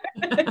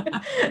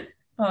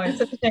 Oh, it's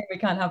such a shame we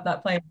can't have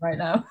that playing right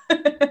now.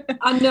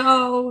 I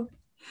know.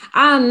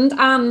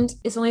 And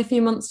it's only a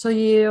few months till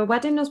your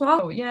wedding as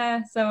well. Oh,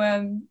 yeah. So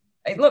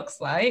it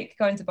looks like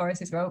going to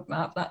Boris's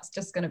roadmap, that's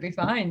just going to be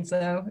fine.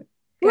 So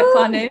get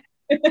planning.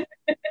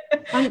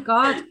 Thank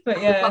God.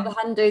 But yeah, I've got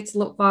the hen do to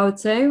look forward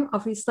to,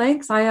 obviously,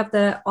 because I have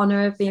the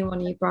honour of being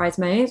one of your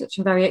bridesmaids, which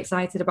I'm very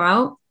excited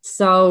about.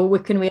 So we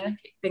can really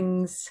kick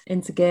things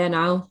into gear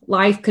now.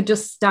 Life could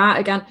just start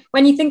again.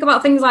 When you think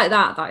about things like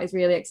that, that is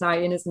really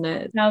exciting, isn't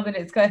it? Now that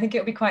it's good, I think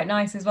it'll be quite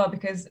nice as well,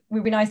 because it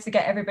would be nice to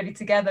get everybody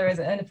together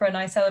and for a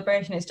nice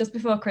celebration. It's just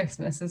before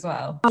Christmas as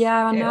well.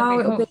 Yeah, I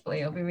know. Hopefully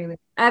it'll be really...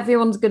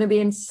 Everyone's going to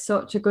be in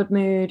such a good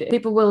mood.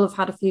 People will have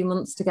had a few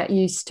months to get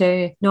used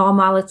to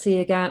normality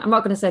again. I'm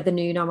not going to say the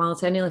new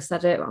normality. I nearly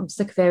said it. I'm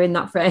sick of hearing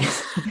that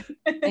phrase.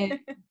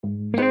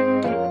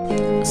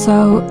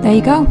 So there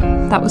you go.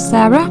 That was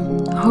Sarah.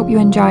 I hope you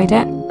enjoyed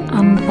it,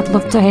 and I'd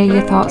love to hear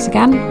your thoughts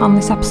again on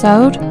this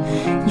episode.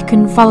 You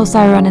can follow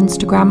Sarah on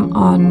Instagram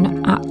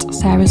on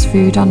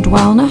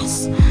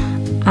 @sarahsfoodandwellness,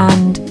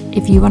 and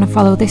if you want to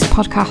follow this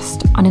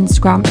podcast on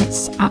Instagram,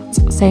 it's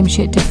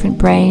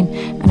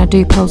 @sameshitdifferentbrain, and I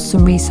do post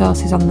some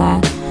resources on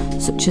there,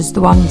 such as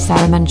the one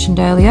Sarah mentioned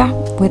earlier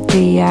with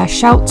the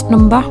shout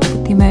number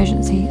with the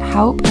emergency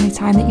help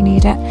anytime that you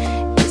need it.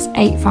 It's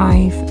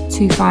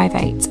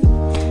 85258.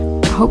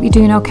 I hope you're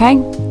doing okay,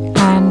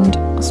 and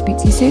I'll speak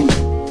to you soon.